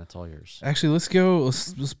want, man. It's all yours. Actually, let's go.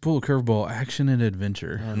 Let's pull a curveball. Action and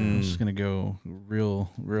adventure. No, no. I'm just gonna go real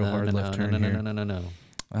hard left turn no, here. No.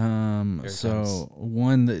 Here it So comes.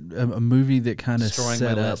 one that a movie that kind of Destroying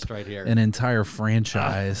set my up list right here. an entire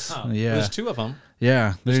franchise. Oh, Yeah, There's 2 of them.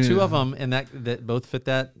 yeah. There's 2 of them, and that both fit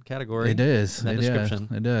that category. It is. that It description.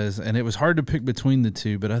 It does. And it was hard to pick between the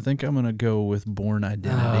 2, but I think I'm gonna go with Bourne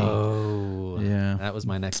Identity. Oh, Yeah. that was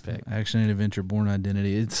my next pick. Action and adventure, Bourne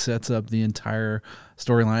Identity. It sets up the entire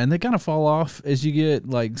storyline, and they kind of fall off as you get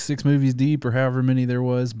like 6 movies deep or however many there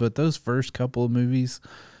was. But those first couple of movies,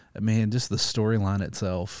 man, just the storyline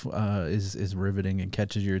itself is riveting and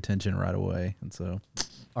catches your attention right away. And so,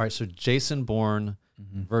 All right, so Jason Bourne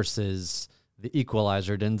Mm-hmm. versus The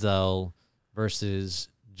Equalizer, Denzel versus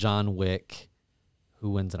John Wick. Who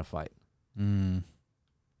wins in a fight?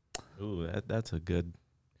 Ooh, that's a good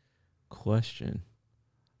question.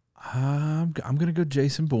 I'm gonna go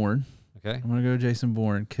Jason Bourne. Okay. I'm gonna go Jason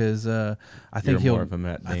Bourne because I think You're more he'll of a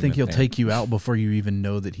Matt I think Damon he'll fan. take you out before you even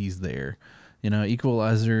know that he's there. You know,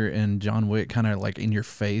 Equalizer and John Wick kind of like in your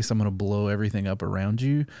face. I'm going to blow everything up around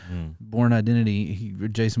you. Mm. Bourne Identity,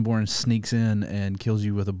 Jason Bourne sneaks in and kills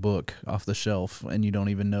you with a book off the shelf, and you don't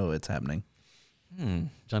even know it's happening. Hmm.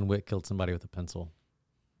 John Wick killed somebody with a pencil.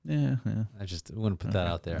 Yeah. I just want to put that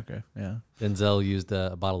out there. Okay, yeah. Denzel used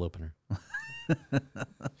a bottle opener.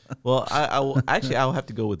 Well, actually I'll have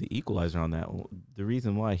to go with the Equalizer on that one. The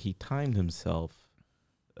reason why he timed himself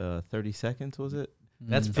 30 seconds, was it?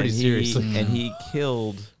 That's pretty And serious. and he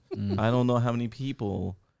killed I don't know how many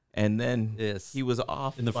people, and then Yes. he was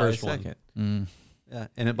off In the by first a one. second. Yeah,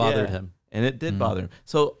 and it bothered Yeah. him. And it did bother him.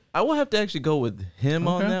 So I will have to actually go with him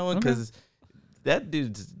on Okay, that one okay. because that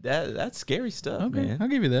dude's that's scary stuff, Okay, man. I'll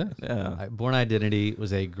give you that. Yeah. All right, Born Identity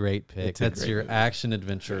was a great pick. It's a That's great your movie. action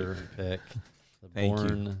adventure pick. The Thank you.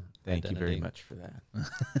 Born Thank you very Identity. much for that.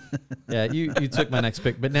 Yeah, you took my next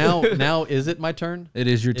pick, but now is it my turn? It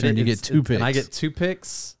is your turn. You get two picks. And I get 2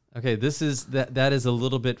 picks. Okay, this is that is a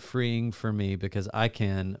little bit freeing for me because I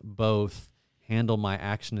can both handle my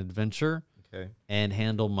action adventure Okay. and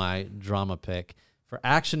handle my drama pick. For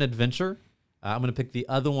action adventure, I'm going to pick the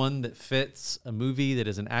other one that fits a movie that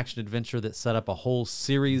is an action adventure that set up a whole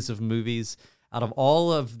series of movies. Out of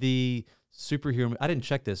all of the superhero, I didn't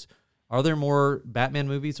check this. Are there more Batman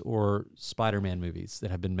movies or Spider-Man movies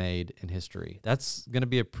that have been made in history? That's going to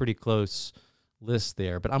be a pretty close list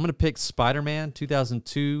there. But I'm going to pick Spider-Man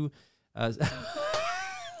 2002. I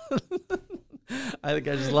think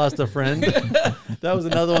I just lost a friend. That was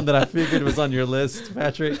another one that I figured was on your list,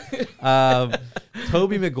 Patrick.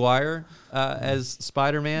 Tobey Maguire as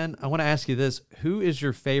Spider-Man. I want to ask you this. Who is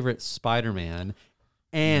your favorite Spider-Man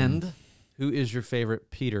and who is your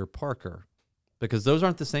favorite Peter Parker? Because those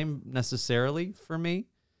aren't the same necessarily for me.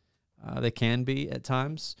 They can be at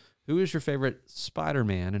times. Who is your favorite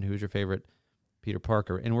Spider-Man and who is your favorite Peter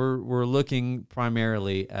Parker? And we're looking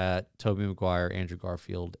primarily at Tobey Maguire, Andrew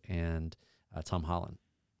Garfield, and Tom Holland.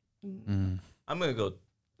 I'm going to go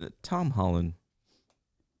Tom Holland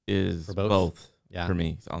is For both? both Yeah. for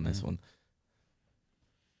me on this one.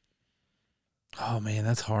 Oh man,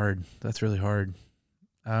 that's hard. That's really hard.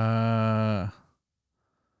 I'm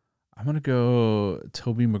gonna go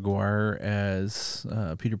Tobey Maguire as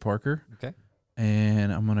Peter Parker. Okay.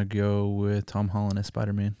 And I'm gonna go with Tom Holland as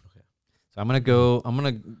Spider-Man. So I'm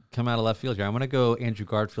gonna come out of left field here. I'm gonna go Andrew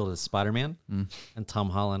Garfield as Spider-Man and Tom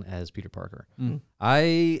Holland as Peter Parker.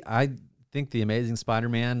 I think the Amazing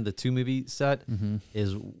Spider-Man, the 2-movie set,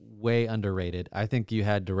 is way underrated. I think you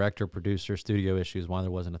had director, producer, studio issues why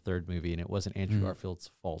there wasn't a 3rd movie, and it wasn't Andrew Garfield's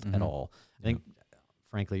fault at all. I think,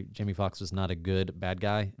 frankly, Jamie Foxx was not a good bad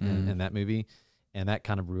guy in that movie, and that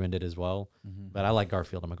kind of ruined it as well. But I like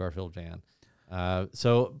Garfield. I'm a Garfield fan.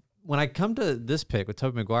 So when I come to this pick with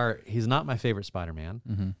Tobey Maguire, he's not my favorite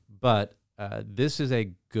Spider-Man, but this is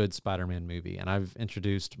a good Spider-Man movie, and I've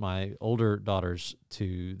introduced my older daughters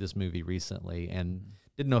to this movie recently and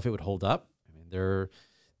didn't know if it would hold up. I mean,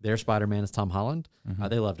 their Spider-Man is Tom Holland.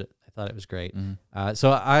 They loved it. I thought it was great.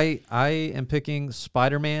 So I am picking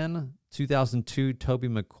Spider-Man 2002 Tobey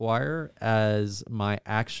Maguire as my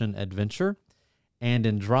action adventure. And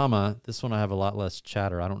in drama, this one I have a lot less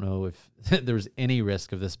chatter. I don't know if there was any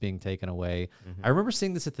risk of this being taken away. I remember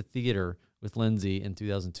seeing this at the theater with Lindsay in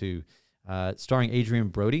 2002, starring Adrian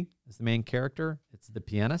Brody as the main character. It's The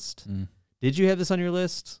Pianist. Did you have this on your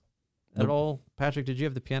list at all? Patrick, did you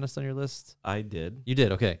have The Pianist on your list? I did. You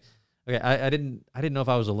did. Okay. I didn't know if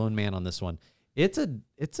I was a lone man on this one. It's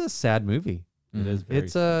a sad movie. It is very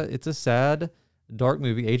It's a sad, dark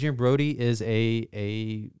movie. Adrian Brody is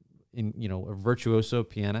a virtuoso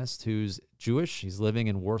pianist who's Jewish. He's living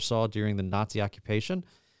in Warsaw during the Nazi occupation.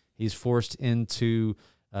 He's forced into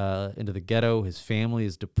the ghetto. His family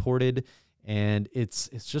is deported, and it's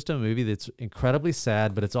just a movie that's incredibly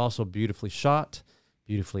sad, but it's also beautifully shot,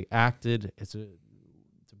 beautifully acted. It's a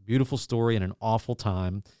beautiful story in an awful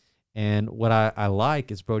time. And what I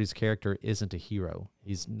like is Brody's character isn't a hero.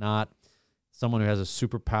 He's not someone who has a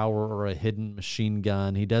superpower or a hidden machine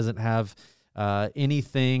gun. He doesn't have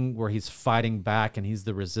anything where he's fighting back and he's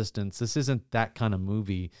the resistance. This isn't that kind of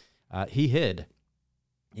movie. He hid.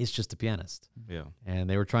 He's just a pianist. Yeah. And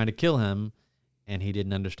they were trying to kill him, and he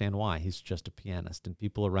didn't understand why. He's just a pianist, and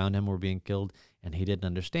people around him were being killed, and he didn't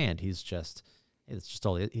understand. He's just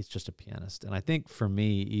a pianist. And I think for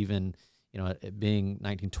me, even it being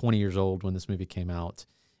 19, 20 years old when this movie came out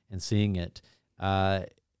and seeing it,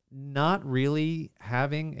 not really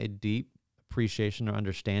having a deep appreciation or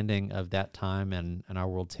understanding of that time and our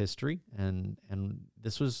world's history. And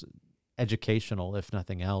this was educational, if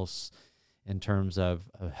nothing else, in terms of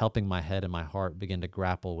helping my head and my heart begin to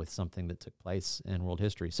grapple with something that took place in world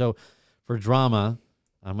history. So for drama,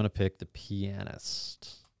 I'm going to pick The Pianist.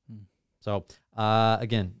 So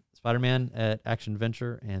again, Spider-Man at action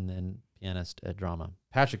adventure and then Pianist at drama.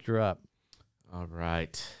 Patrick, you're up. All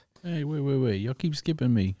right. Hey, wait. Y'all keep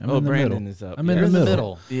skipping me. I'm Oh, in the Brandon middle. is up. I'm You're in the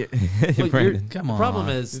middle. Yeah. Well, Brandon. Come The on. problem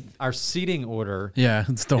is our seating order. Yeah,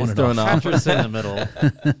 it's throwing It's it throwing off. off. Patrick's in the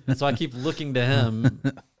middle, so I keep looking to him.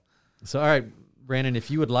 So, all right, Brandon,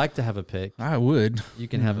 if you would like to have a pick, I would. you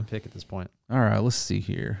can have a pick at this point. All right, let's see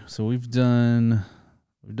here. So we've done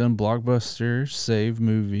blockbuster, save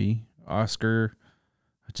movie, Oscar.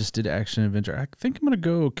 I just did action adventure. I think I'm gonna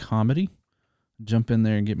go comedy. Jump in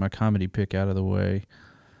there and get my comedy pick out of the way.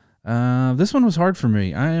 This one was hard for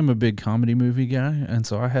me. I am a big comedy movie guy, and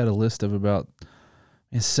so I had a list of about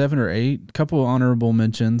 7 or 8. A couple of honorable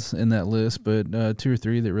mentions in that list, but 2 or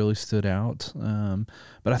 3 that really stood out.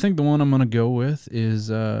 But I think the one I'm going to go with is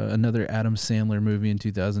another Adam Sandler movie in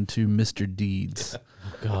 2002, Mr. Deeds.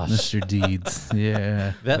 Gosh, Mr. Deeds.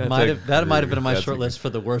 Yeah. that might have been on my short list for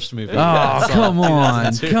the worst movie. Oh, come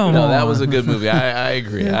on. Come No, on. that was a good movie. I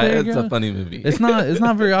agree. Yeah, there you It's go. a funny movie. It's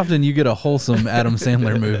not very often you get a wholesome Adam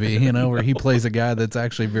Sandler movie, where he plays a guy that's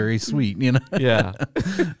actually very sweet, Yeah.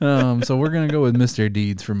 So we're going to go with Mr.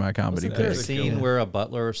 Deeds for my comedy Wasn't there a pick. scene where a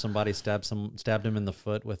butler or somebody stabbed him in the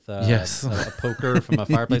foot with Yes. a poker from a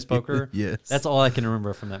fireplace poker? Yes. That's all I can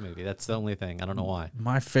remember from that movie. That's the only thing. I don't know why.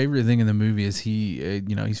 My favorite thing in the movie is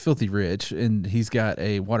he's filthy rich and he's got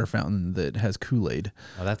a water fountain that has Kool-Aid.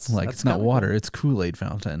 Oh, that's It's not kinda water, cool. it's Kool-Aid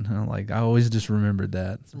fountain. And I always just remembered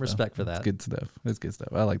that. Some respect for It's that. good stuff. It's good stuff.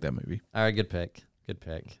 I like that movie. All right, good pick. Good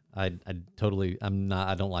pick. I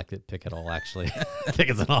don't like it pick at all, actually. I think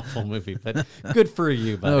it's an awful movie, but good for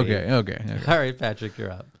you, buddy. Okay. All right, Patrick,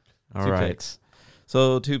 you're up. All Two right. picks.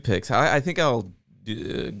 So 2 picks. I think I'll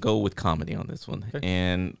go with comedy on this one. Okay.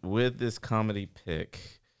 And with this comedy pick,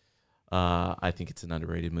 I think it's an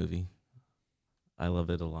underrated movie. I love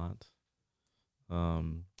it a lot.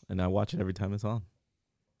 And I watch it every time it's on.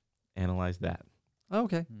 Analyze that. Oh,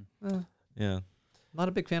 okay. Yeah. Not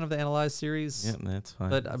a big fan of the Analyze series, Yeah, that's fine.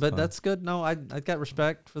 but fine. that's good. No, I got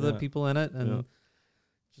respect for the Yeah. people in it, and Yeah.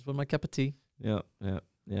 just with my cup of tea. Yeah.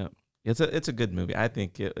 It's a good movie. I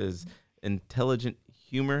think it is intelligent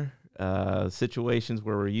humor, situations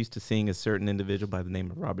where we're used to seeing a certain individual by the name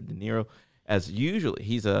of Robert De Niro. As usually,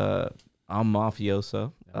 he's a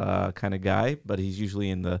mafioso kind of guy, but he's usually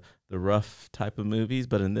in the rough type of movies.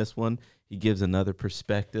 But in this one, he gives another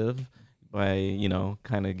perspective by,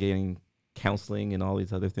 kind of getting counseling and all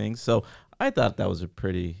these other things. So I thought that was a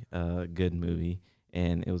pretty good movie,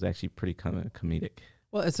 and it was actually pretty kind of comedic.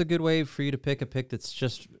 Well, it's a good way for you to pick a pick that's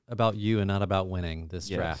just about you and not about winning this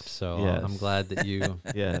Yes. draft. So Yes. I'm glad that you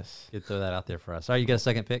Yes. could throw that out there for us. All right, you got a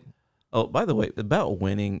second pick? Oh, by the way, about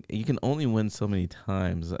winning, you can only win so many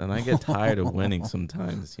times, and I get tired of winning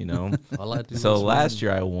sometimes, All I do So is last win.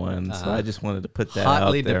 year I won, so I just wanted to put that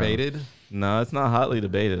Hotly out there. debated. No, it's not hotly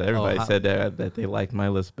debated. Everybody hot- said that they liked my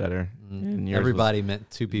list better. And yours was Everybody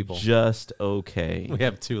meant 2 people. just okay. We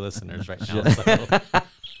have 2 listeners right now. So.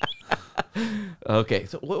 Okay,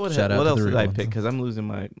 so what Shout out to else the did real I ones. pick? Because I'm losing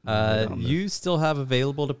my head on this. You still have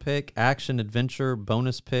available to pick action, adventure,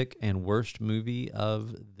 bonus pick, and worst movie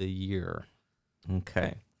of the year.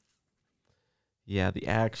 Okay. Yeah, the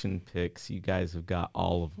action picks, you guys have got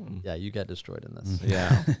all of them. Yeah, you got destroyed in this.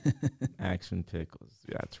 Yeah. Action pick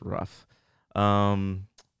it's rough.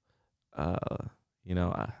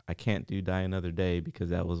 I can't do Die Another Day because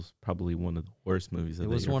that was probably one of the worst movies of It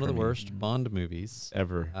the was year one of for the me worst Bond movies,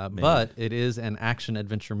 ever. made. but it is an action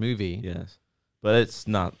adventure movie. yes, but it's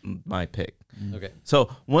not my pick. Okay. So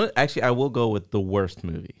actually, I will go with the worst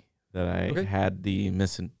movie that I Okay. had the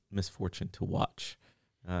misfortune to watch.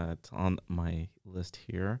 It's on my list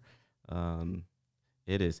here.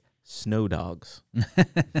 It is Snow Dogs. I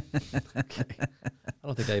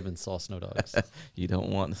don't think I even saw Snow Dogs. You don't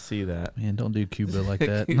want to see that. Man, don't do Cuba like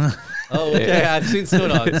that. Oh, okay. I've seen Snow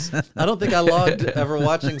Dogs. I don't think I logged ever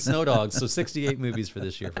watching Snow Dogs. So 68 movies for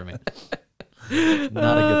this year for me.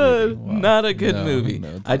 Not a good movie. Wow. Not a good No, movie. no,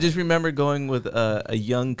 it's I just remember going with a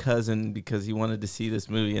young cousin because he wanted to see this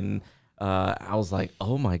movie, and I was like,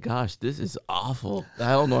 "Oh my gosh, this is awful!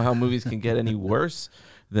 I don't know how movies can get any worse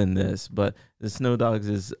than this." But the Snow Dogs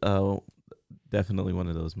is definitely one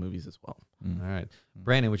of those movies as well. All right.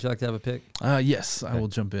 Brandon, would you like to have a pick? Yes, I will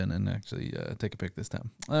jump in and actually take a pick this time.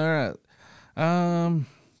 All right.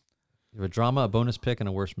 You have a drama, a bonus pick, and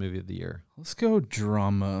a worst movie of the year. Let's go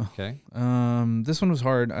drama. Okay. This one was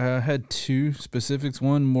hard. I had 2 specifics.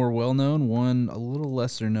 One more well known, one a little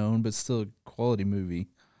lesser known, but still a quality movie.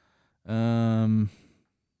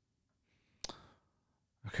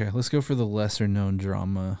 Okay, let's go for the lesser known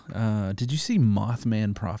drama. Did you see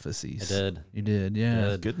Mothman Prophecies? I did. You did, yeah.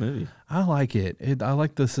 Did. Good movie. I like it. I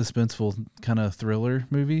like the suspenseful kind of thriller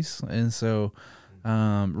movies, and so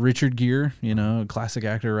Richard Gere, a classic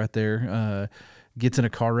actor right there. gets in a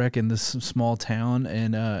car wreck in this small town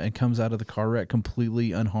and comes out of the car wreck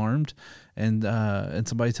completely unharmed. And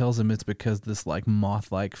somebody tells him it's because this like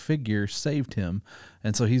moth-like figure saved him.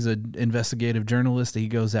 And so he's an investigative journalist. He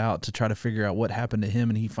goes out to try to figure out what happened to him,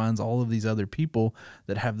 and he finds all of these other people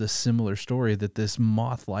that have this similar story, that this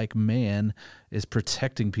moth-like man is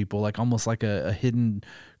protecting people, like almost like a hidden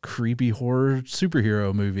creepy horror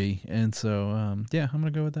superhero movie. And so I'm gonna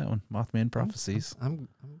go with that one, Mothman Prophecies. I'm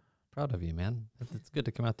proud of you, man. It's good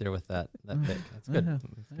to come out there with that pick. That's good.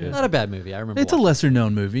 Yeah. Not a bad movie. I remember. It's a watching lesser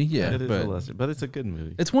known movie, yeah, It is a lesser, but it's a good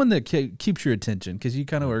movie. it's one that keeps your attention because you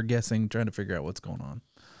kind of are guessing, trying to figure out what's going on.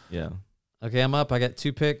 Yeah. Okay, I'm up. I got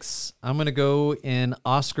 2 picks. I'm going to go in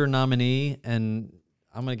Oscar nominee, and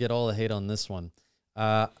I'm going to get all the hate on this one.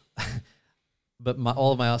 But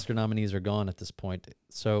all of my Oscar nominees are gone at this point.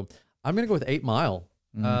 So I'm going to go with 8 Mile.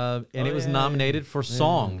 And it was nominated for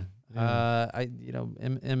song. Yeah.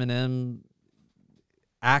 Eminem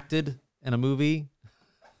acted in a movie.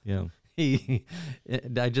 Yeah.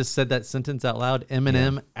 I just said that sentence out loud.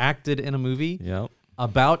 Eminem acted in a movie Yep.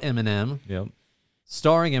 about Eminem, Yep.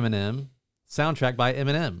 starring Eminem, soundtrack by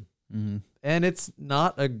Eminem. Mm-hmm. And it's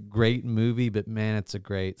not a great movie, but man, it's a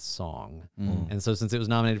great song. Mm-hmm. And so since it was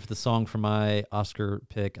nominated for the song for my Oscar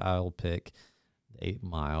pick, I'll pick 8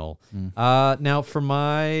 Mile. Now for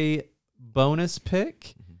my bonus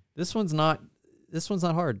pick, this one's not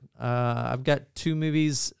hard. I've got 2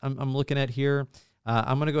 movies I'm looking at here.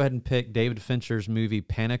 I'm going to go ahead and pick David Fincher's movie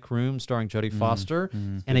Panic Room, starring Jodie Foster,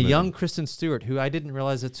 and a young Kristen Stewart, who I didn't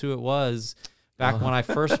realize that's who it was back when I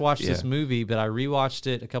first watched this movie, but I rewatched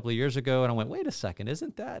it a couple of years ago, and I went, wait a second,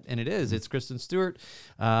 isn't that? And it is. It's Kristen Stewart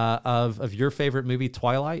of your favorite movie,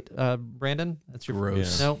 Twilight, Brandon? That's your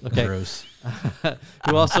Gross. No? Okay. Gross.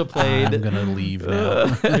 Who also played... I'm going to leave now.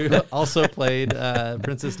 who also played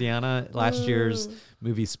Princess Diana, last year's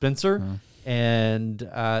movie Spencer. And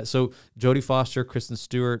so Jodie Foster, Kristen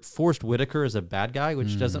Stewart, Forrest Whitaker is a bad guy,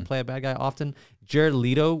 which doesn't play a bad guy often. Jared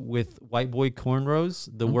Leto with white boy cornrows,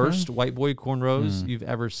 the worst white boy cornrows you've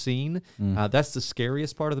ever seen. That's the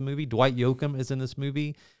scariest part of the movie. Dwight Yoakam is in this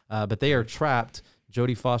movie, but they are trapped,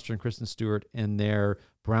 Jodie Foster and Kristen Stewart, in their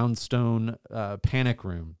brownstone panic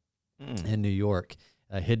room in New York,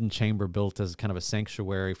 a hidden chamber built as kind of a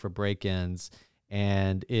sanctuary for break-ins.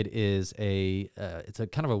 And it is it's a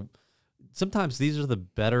kind of a, sometimes these are the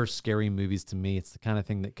better scary movies to me. It's the kind of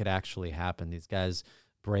thing that could actually happen. These guys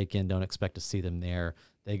break in, don't expect to see them there.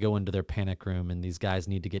 They go into their panic room, and these guys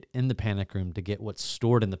need to get in the panic room to get what's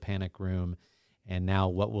stored in the panic room. And now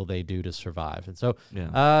what will they do to survive? And so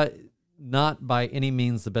not by any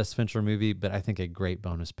means the best Fincher movie, but I think a great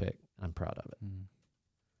bonus pick. I'm proud of it.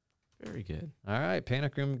 Very good. All right,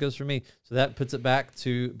 panic room goes for me. So that puts it back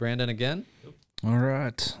to Brandon again. All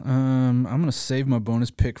right. I'm going to save my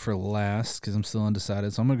bonus pick for last because I'm still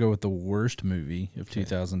undecided. So I'm going to go with the worst movie of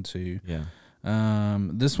 2002. Yeah.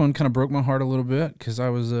 This one kind of broke my heart a little bit because I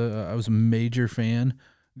was a major fan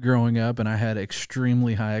growing up, and I had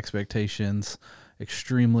extremely high expectations,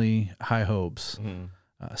 extremely high hopes.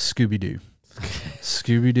 Scooby-Doo.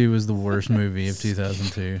 Scooby-Doo was the worst movie of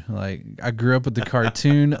 2002. Like, I grew up with the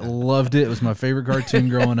cartoon, loved it. It was my favorite cartoon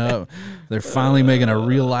growing up. They're finally making a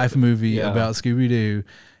real-life movie about Scooby-Doo.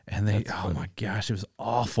 And my gosh, it was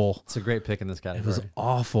awful. It's a great pick in this category. It was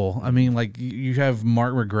awful. I mean, like, you have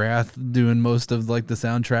Mark McGrath doing most of, like, the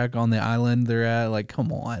soundtrack on the island they're at. Like,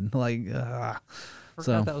 come on. Like,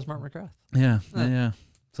 Forgot that was Mark McGrath. Yeah.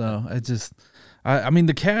 So, it just... I mean,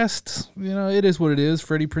 the cast, it is what it is.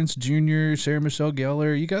 Freddie Prinze Jr., Sarah Michelle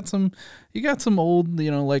Gellar. You got some old,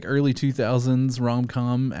 like early 2000s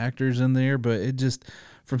rom-com actors in there, but it just,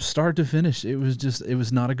 from start to finish, it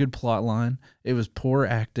was not a good plot line. It was poor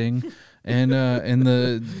acting, and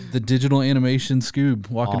the digital animation Scoob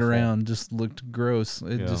walking around just looked gross.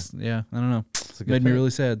 I don't know. Made me really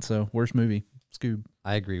sad. So, worst movie, Scoob.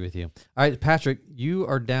 I agree with you. All right, Patrick, you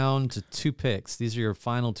are down to 2 picks. These are your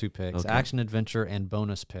final 2 picks: Okay. action, adventure, and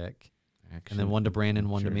bonus pick. And then one to Brandon,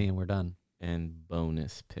 one to me, and we're done. And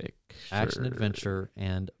bonus pick. Action, adventure,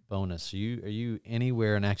 and bonus. Are you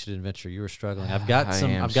anywhere in action adventure? You were struggling. I've got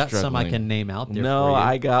some I can name out there. No, for you.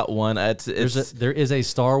 I got one. There is a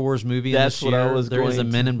Star Wars movie in this year. There is a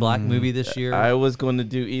Men in Black movie this year. I was going to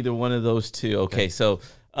do either one of those two. Okay, so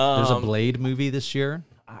there's a Blade movie this year.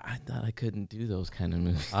 I thought I couldn't do those kind of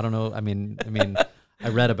movies. I don't know. I mean, I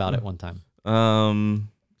read about it one time.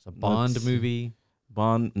 It's a Bond movie.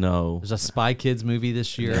 Bond, no. There's a Spy Kids movie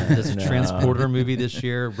this year. There's a Transporter movie this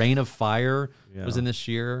year. Reign of Fire was in this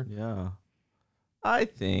year. Yeah. I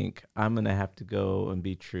think I'm going to have to go and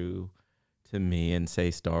be true to me and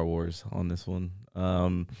say Star Wars on this one.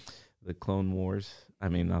 the Clone Wars. I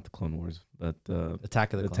mean, not the Clone Wars, but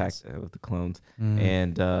Attack of the Clones. Attack of the Clones.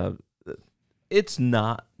 And it's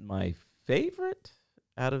not my favorite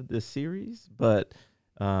out of the series, but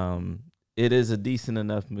it is a decent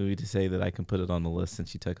enough movie to say that I can put it on the list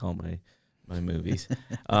since you took all my movies.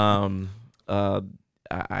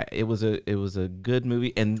 It was a good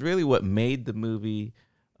movie, and really what made the movie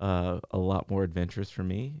a lot more adventurous for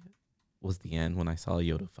me was the end when I saw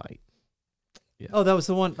Yoda fight. Yeah. Oh, that was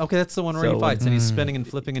the one. Okay, that's the one where he fights and he's spinning and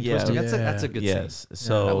flipping and twisting. That's a good scene.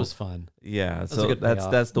 So that was fun. Yeah, so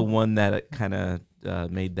that's the one that kind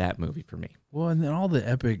of made that movie for me. Well, and then all the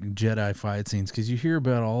epic Jedi fight scenes, because you hear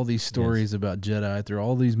about all these stories about Jedi through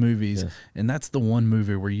all these movies, and that's the one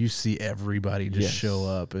movie where you see everybody just show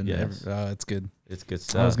up, and it's good. It's good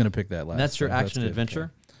stuff. I was going to pick that last. And that's your action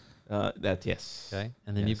adventure? Yes. Okay,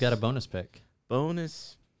 and then you've got a bonus pick.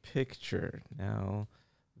 Bonus picture. Now,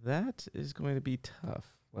 that is going to be tough.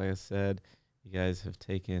 Like I said, you guys have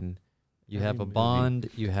taken... You have a Bond.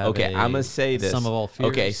 You have I'm gonna say this. Sum of All Fears.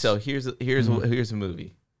 Okay, so here's a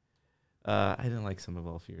movie. I didn't like Sum of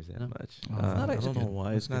All Fears that much. I don't know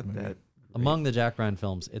why. It's not that. Among the Jack Ryan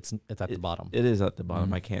films, it's at the bottom. It is at the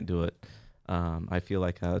bottom. I can't do it. I feel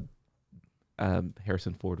like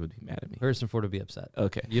Harrison Ford would be mad at me. Harrison Ford would be upset.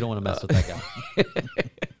 Okay, you don't want to mess with that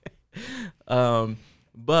guy.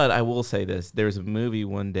 But I will say this: there's a movie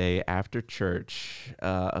one day after church.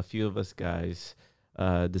 A few of us guys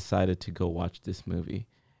decided to go watch this movie,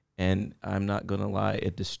 and I'm not gonna lie,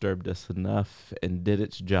 it disturbed us enough and did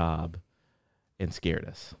its job and scared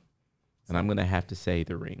us. And I'm gonna have to say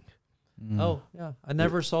The Ring. Oh yeah, I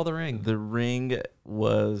never saw The Ring. The Ring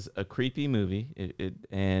was a creepy movie.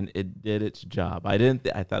 It did its job. I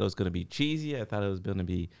thought it was gonna be cheesy. I thought it was gonna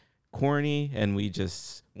be corny, and we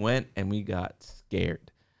just went and we got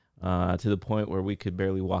scared to the point where we could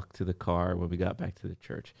barely walk to the car when we got back to the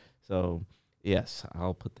church. So yes,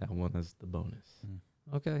 I'll put that one as the bonus.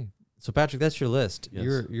 Okay, so Patrick, that's your list.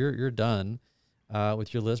 Yes. You're done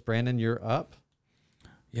with your list. Brandon, you're up.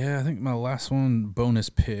 Yeah, I think my last one, bonus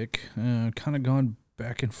pick, kind of gone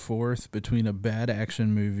back and forth between a bad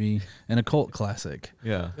action movie and a cult classic.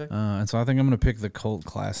 Yeah. Okay. And so I think I'm going to pick the cult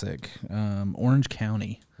classic, Orange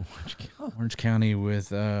County. Orange County with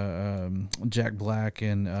Jack Black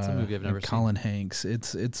and a movie I've never Colin Hanks.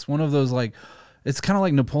 It's one of those like... It's kind of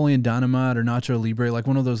like Napoleon Dynamite or Nacho Libre, like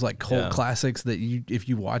one of those like cult classics that if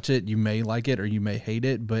you watch it, you may like it or you may hate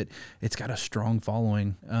it, but it's got a strong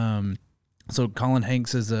following. So Colin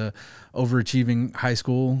Hanks is a overachieving high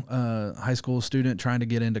school student trying to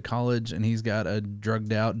get into college, and he's got a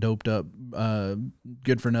drugged out, doped up,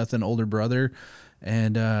 good for nothing older brother,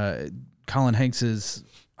 and Colin Hanks's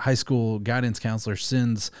high school guidance counselor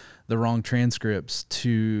sends the wrong transcripts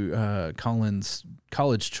to Colin's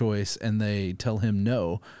college choice, and they tell him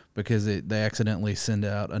no because they accidentally send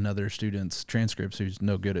out another student's transcripts who's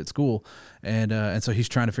no good at school, and so he's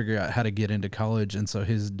trying to figure out how to get into college, and so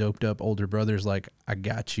his doped up older brother's like, I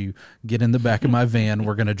got you, get in the back of my van,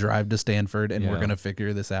 we're gonna drive to Stanford and we're gonna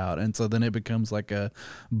figure this out. And so then it becomes like a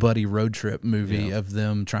buddy road trip movie of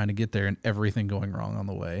them trying to get there and everything going wrong on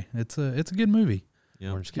the way. It's a good movie.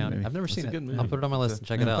 Yeah. Orange County. movie. I've never seen it. Movie. I'll put it on my list and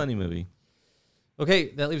check it out. Funny movie. Okay,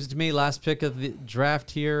 that leaves it to me. Last pick of the draft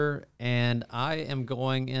here, and I am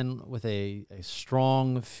going in with a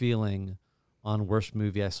strong feeling on worst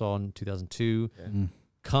movie I saw in 2002. Okay.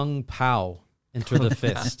 Kung Pao, Enter the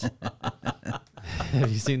Fist.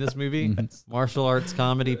 Have you seen this movie? Martial arts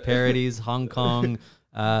comedy, parodies, Hong Kong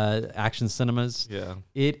action cinemas. Yeah.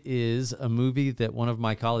 It is a movie that one of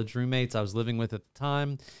my college roommates I was living with at the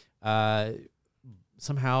time,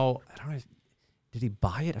 somehow, I don't know, did he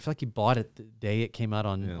buy it? I feel like he bought it the day it came out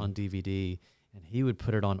on DVD, and he would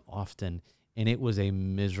put it on often, and it was a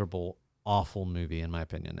miserable, awful movie in my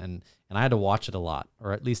opinion, and I had to watch it a lot,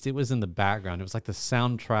 or at least it was in the background. It was like the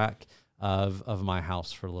soundtrack of my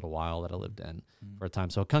house for a little while that I lived in for a time.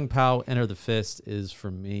 So Kung Pao, Enter the Fist is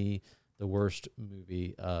for me the worst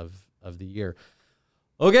movie of the year.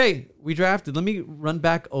 Okay, we drafted. Let me run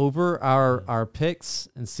back over our picks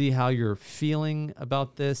and see how you're feeling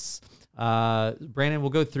about this. Brandon,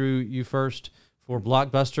 we'll go through you first. For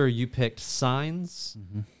Blockbuster, you picked Signs.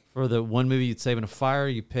 For the one movie you'd save in a fire,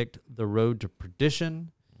 you picked The Road to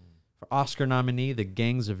Perdition. For Oscar nominee, The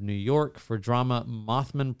Gangs of New York. For drama,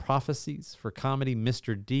 Mothman Prophecies. For comedy,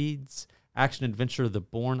 Mr. Deeds. Action adventure, The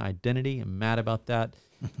Bourne Identity. I'm mad about that.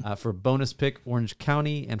 For bonus pick, Orange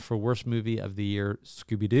County. And for worst movie of the year,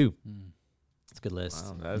 Scooby-Doo. It's a good list.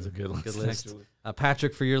 Wow, that is a good list. Good list.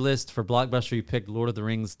 Patrick, for your list, for Blockbuster, you picked Lord of the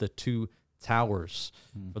Rings, The Two Towers.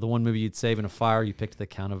 For the one movie you'd save in a fire, you picked The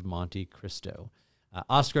Count of Monte Cristo.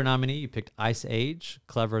 Oscar nominee, you picked Ice Age.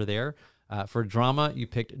 Clever there. For drama, you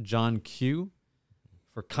picked John Q.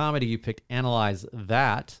 For comedy, you picked Analyze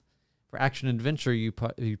That. For action adventure, you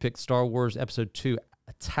picked Star Wars Episode 2,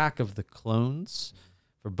 Attack of the Clones.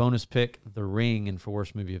 For bonus pick, The Ring. And for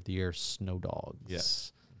worst movie of the year, Snow Dogs.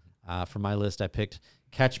 Yes. For my list, I picked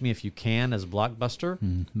Catch Me If You Can as Blockbuster.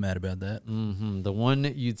 Mad about that. The one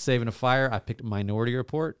you'd save in a fire, I picked Minority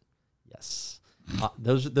Report. Yes.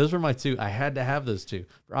 Those were my two. I had to have those two.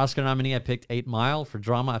 For Oscar nominee, I picked 8 Mile. For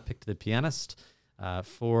drama, I picked The Pianist.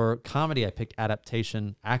 For comedy, I picked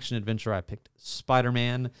Adaptation. Action adventure, I picked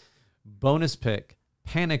Spider-Man. Bonus pick,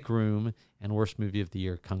 Panic Room. And worst movie of the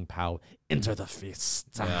year, Kung Pao, Enter the Fist.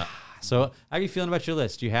 Yeah. So how are you feeling about your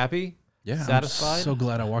list? You happy? Yeah, Satisfied? I'm so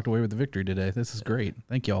glad I walked away with the victory today. This is great.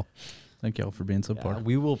 Thank y'all. Thank y'all for being so part.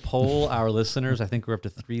 We will poll our listeners. I think we're up to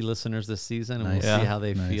 3 listeners this season, and Nice. we'll see Yeah. how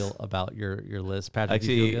they Nice. feel about your list. Patrick,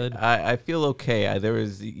 Actually, you feel good? I feel okay. There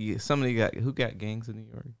was somebody who got Gangs in New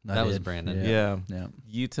York. I That was did. Brandon. Yeah. Yeah.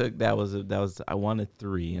 You took that was I wanted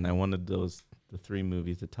 3, and I wanted the 3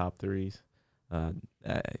 movies, the top 3s.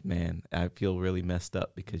 Man, I feel really messed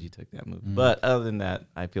up because you took that movie. But other than that,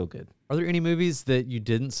 I feel good. Are there any movies that you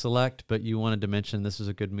didn't select but you wanted to mention? This is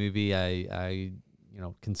a good movie. I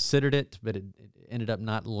considered it, but it ended up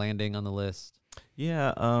not landing on the list.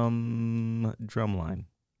 Yeah, Drumline.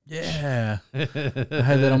 Yeah. I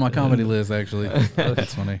had that on my comedy list, actually.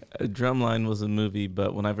 That's funny. Drumline was a movie,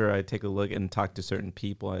 but whenever I take a look and talk to certain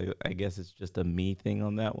people, I guess it's just a me thing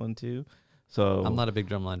on that one too. So I'm not a big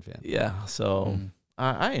Drumline fan. Yeah, so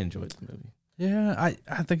I enjoyed the movie. Yeah,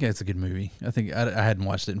 I think it's a good movie. I think I hadn't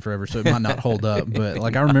watched it in forever, so it might not hold up. But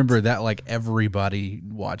like I remember that like everybody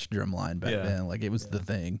watched Drumline back then. Like it was the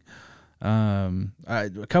thing.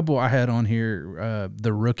 A couple I had on here,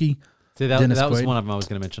 The Rookie. See, that Dennis was Quaid. one of them I was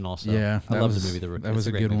going to mention also. Yeah, I that love was- the movie The Rookie. That was It's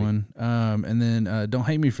a great good movie. one. And then don't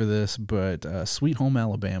hate me for this, but Sweet Home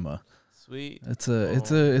Alabama. Sweet. It's a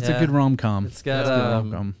Yeah. good rom com. It's got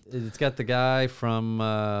it's got the guy from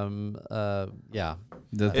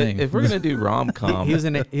The thing. If we're gonna do rom com, he was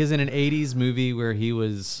in an 80s movie where he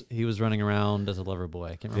was running around as a lover boy.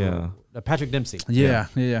 I can't remember. Patrick Dempsey. yeah.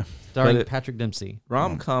 Starring But Patrick Dempsey.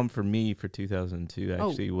 rom com for me for 2002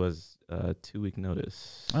 actually was 2 Week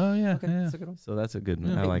Notice. Oh yeah. Okay, yeah. that's a good one. So that's a good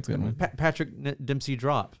one. Yeah, I like that's a that good one. Patrick Dempsey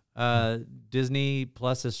drop. Disney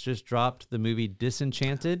Plus has just dropped the movie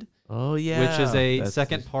Disenchanted, Oh yeah, which is a That's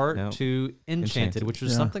second just- part yeah. to Enchanted, which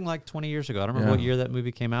was Yeah. something like 20 years ago. I don't remember what Yeah. year that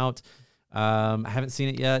movie came out. I haven't seen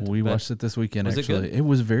it yet. We but watched it this weekend. Was it Actually, good? it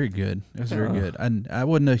was very good. It was very Okay. good. I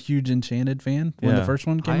wasn't a huge Enchanted fan when the Yeah. first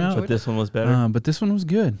one came I out, enjoyed But this one was better. but this one was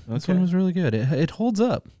good. This one Okay. was really good. It holds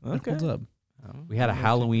up. It Okay. holds up. We had a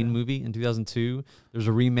Halloween movie in 2002. There's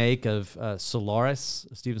a remake of Solaris,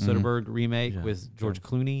 a Steven Soderbergh remake Yeah. with George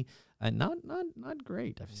Clooney. Not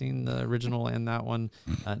great. I've seen the original and that one.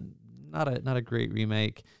 Not a great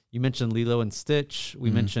remake. You mentioned Lilo and Stitch.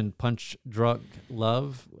 We mentioned Punch Drunk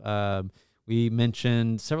Love. We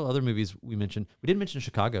mentioned several other movies. We didn't mention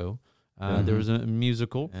Chicago. There was a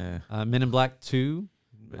musical. Yeah. Men in Black 2.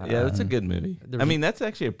 Yeah, that's a good movie. there's I mean, that's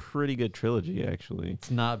actually a pretty good trilogy, actually.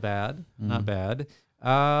 It's not bad. Not bad.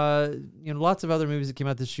 Lots of other movies that came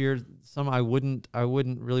out this year. Some I wouldn't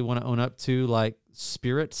really want to own up to, like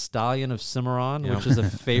Spirit, Stallion of Cimarron, Yeah. which is a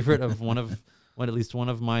favorite of at least one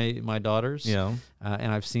of my daughters. Yeah.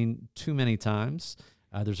 And I've seen too many times.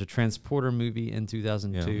 There's a Transporter movie in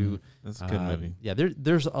 2002. That's a good movie. Yeah,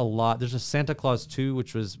 there's a lot. There's a Santa Claus 2,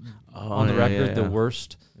 which was Oh, on the yeah, record yeah, the yeah.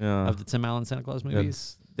 worst Yeah. of the Tim Allen Santa Claus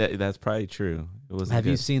movies. That's probably true. It was. Have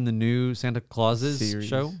you seen the new Santa Clauses series?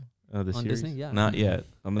 show? Oh, the on series? Disney? Yeah. Not yet.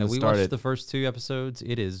 I'm Yeah, gonna we start watched it. the first 2 episodes.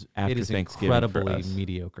 It is After Thanksgiving for incredibly us.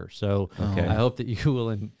 mediocre. So Okay. I hope that you will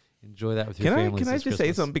enjoy that with your Can I families. this just say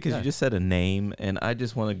Christmas. something because Yeah. you just said a name, and I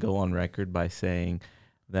just want to go on record by saying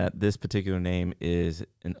that this particular name is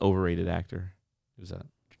an overrated actor, Who's that?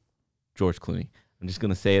 George Clooney. I'm just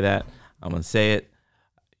gonna say that. I'm gonna say it.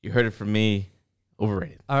 You heard it from me.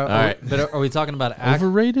 Overrated. All right. But are we talking about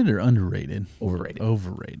Overrated or underrated? Overrated.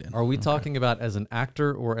 Overrated. Are we talking about as an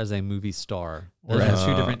actor or as a movie star? Those are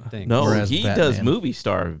two different things. No, Or as he Batman. does movie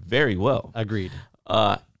star very well. Agreed.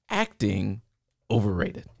 Acting,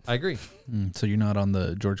 overrated. I agree. So you're not on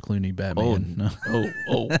the George Clooney Batman? No.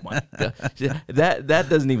 Oh my god, that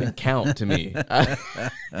doesn't even count to me.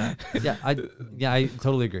 Yeah, I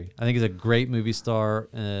totally agree. I think he's a great movie star,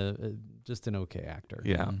 just an okay actor.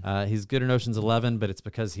 Yeah. He's good in Ocean's 11, but it's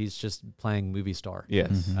because he's just playing movie star.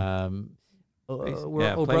 Yes. Oh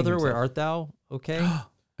playing brother, where himself. art thou? Okay.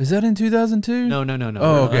 Is that in 2002? No.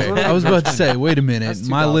 Oh, okay. I was about to say, wait a minute. That's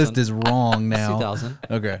My 2000. list is wrong now. 2000.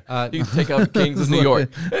 Okay. You can take out Kings of New York.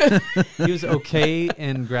 He was okay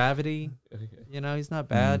in Gravity. You know, he's not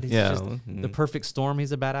bad. He's Yeah. just The Perfect Storm.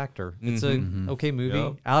 He's a bad actor. It's Mhm. a okay movie.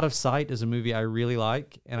 Yeah. Out of Sight is a movie I really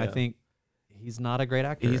like, and I Yeah. think he's not a great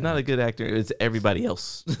actor. He's not a good actor. It's everybody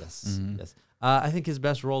else. Yes, Mhm. yes. I think his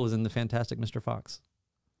best role is in The Fantastic Mr. Fox.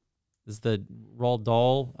 Is the Roald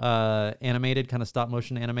Dahl animated, kind of stop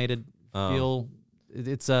motion animated feel.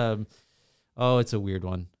 It's a weird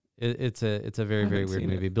one. It's a very very weird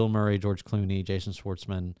movie. Bill Murray, George Clooney, Jason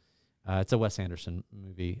Schwartzman. It's a Wes Anderson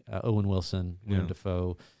movie. Owen Wilson, William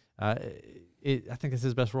Dafoe. I think it's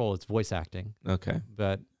his best role. It's voice acting, Okay.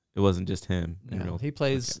 but It wasn't just him. no, he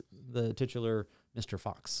plays the titular Mr.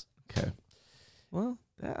 Fox. Okay. Well,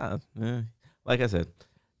 like I said,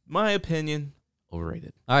 my opinion,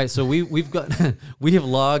 overrated. All right, so we have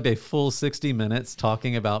logged a full 60 minutes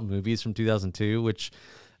talking about movies from 2002, which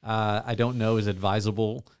I don't know is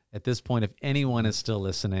advisable at this point if anyone is still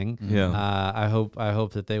listening. Yeah. I hope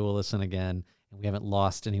that they will listen again, and we haven't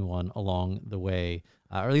lost anyone along the way,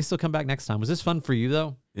 or at least they'll come back next time. Was this fun for you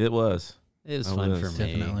though? It was. It was It fun was. for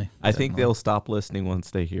me. Definitely. I think they'll stop listening once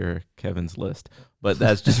they hear Kevin's list, but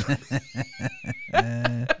that's just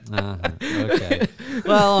Okay.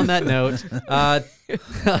 Well, on that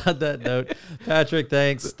note, Patrick,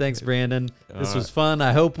 thanks, Brandon. This was fun.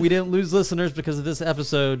 I hope we didn't lose listeners because of this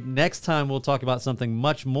episode. Next time we'll talk about something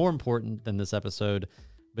much more important than this episode,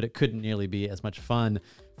 but it couldn't nearly be as much fun.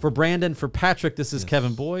 For Brandon, for Patrick, this is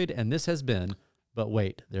Kevin Boyd, and this has been But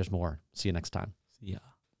Wait, There's More. See you next time. yeah.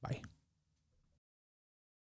 Bye.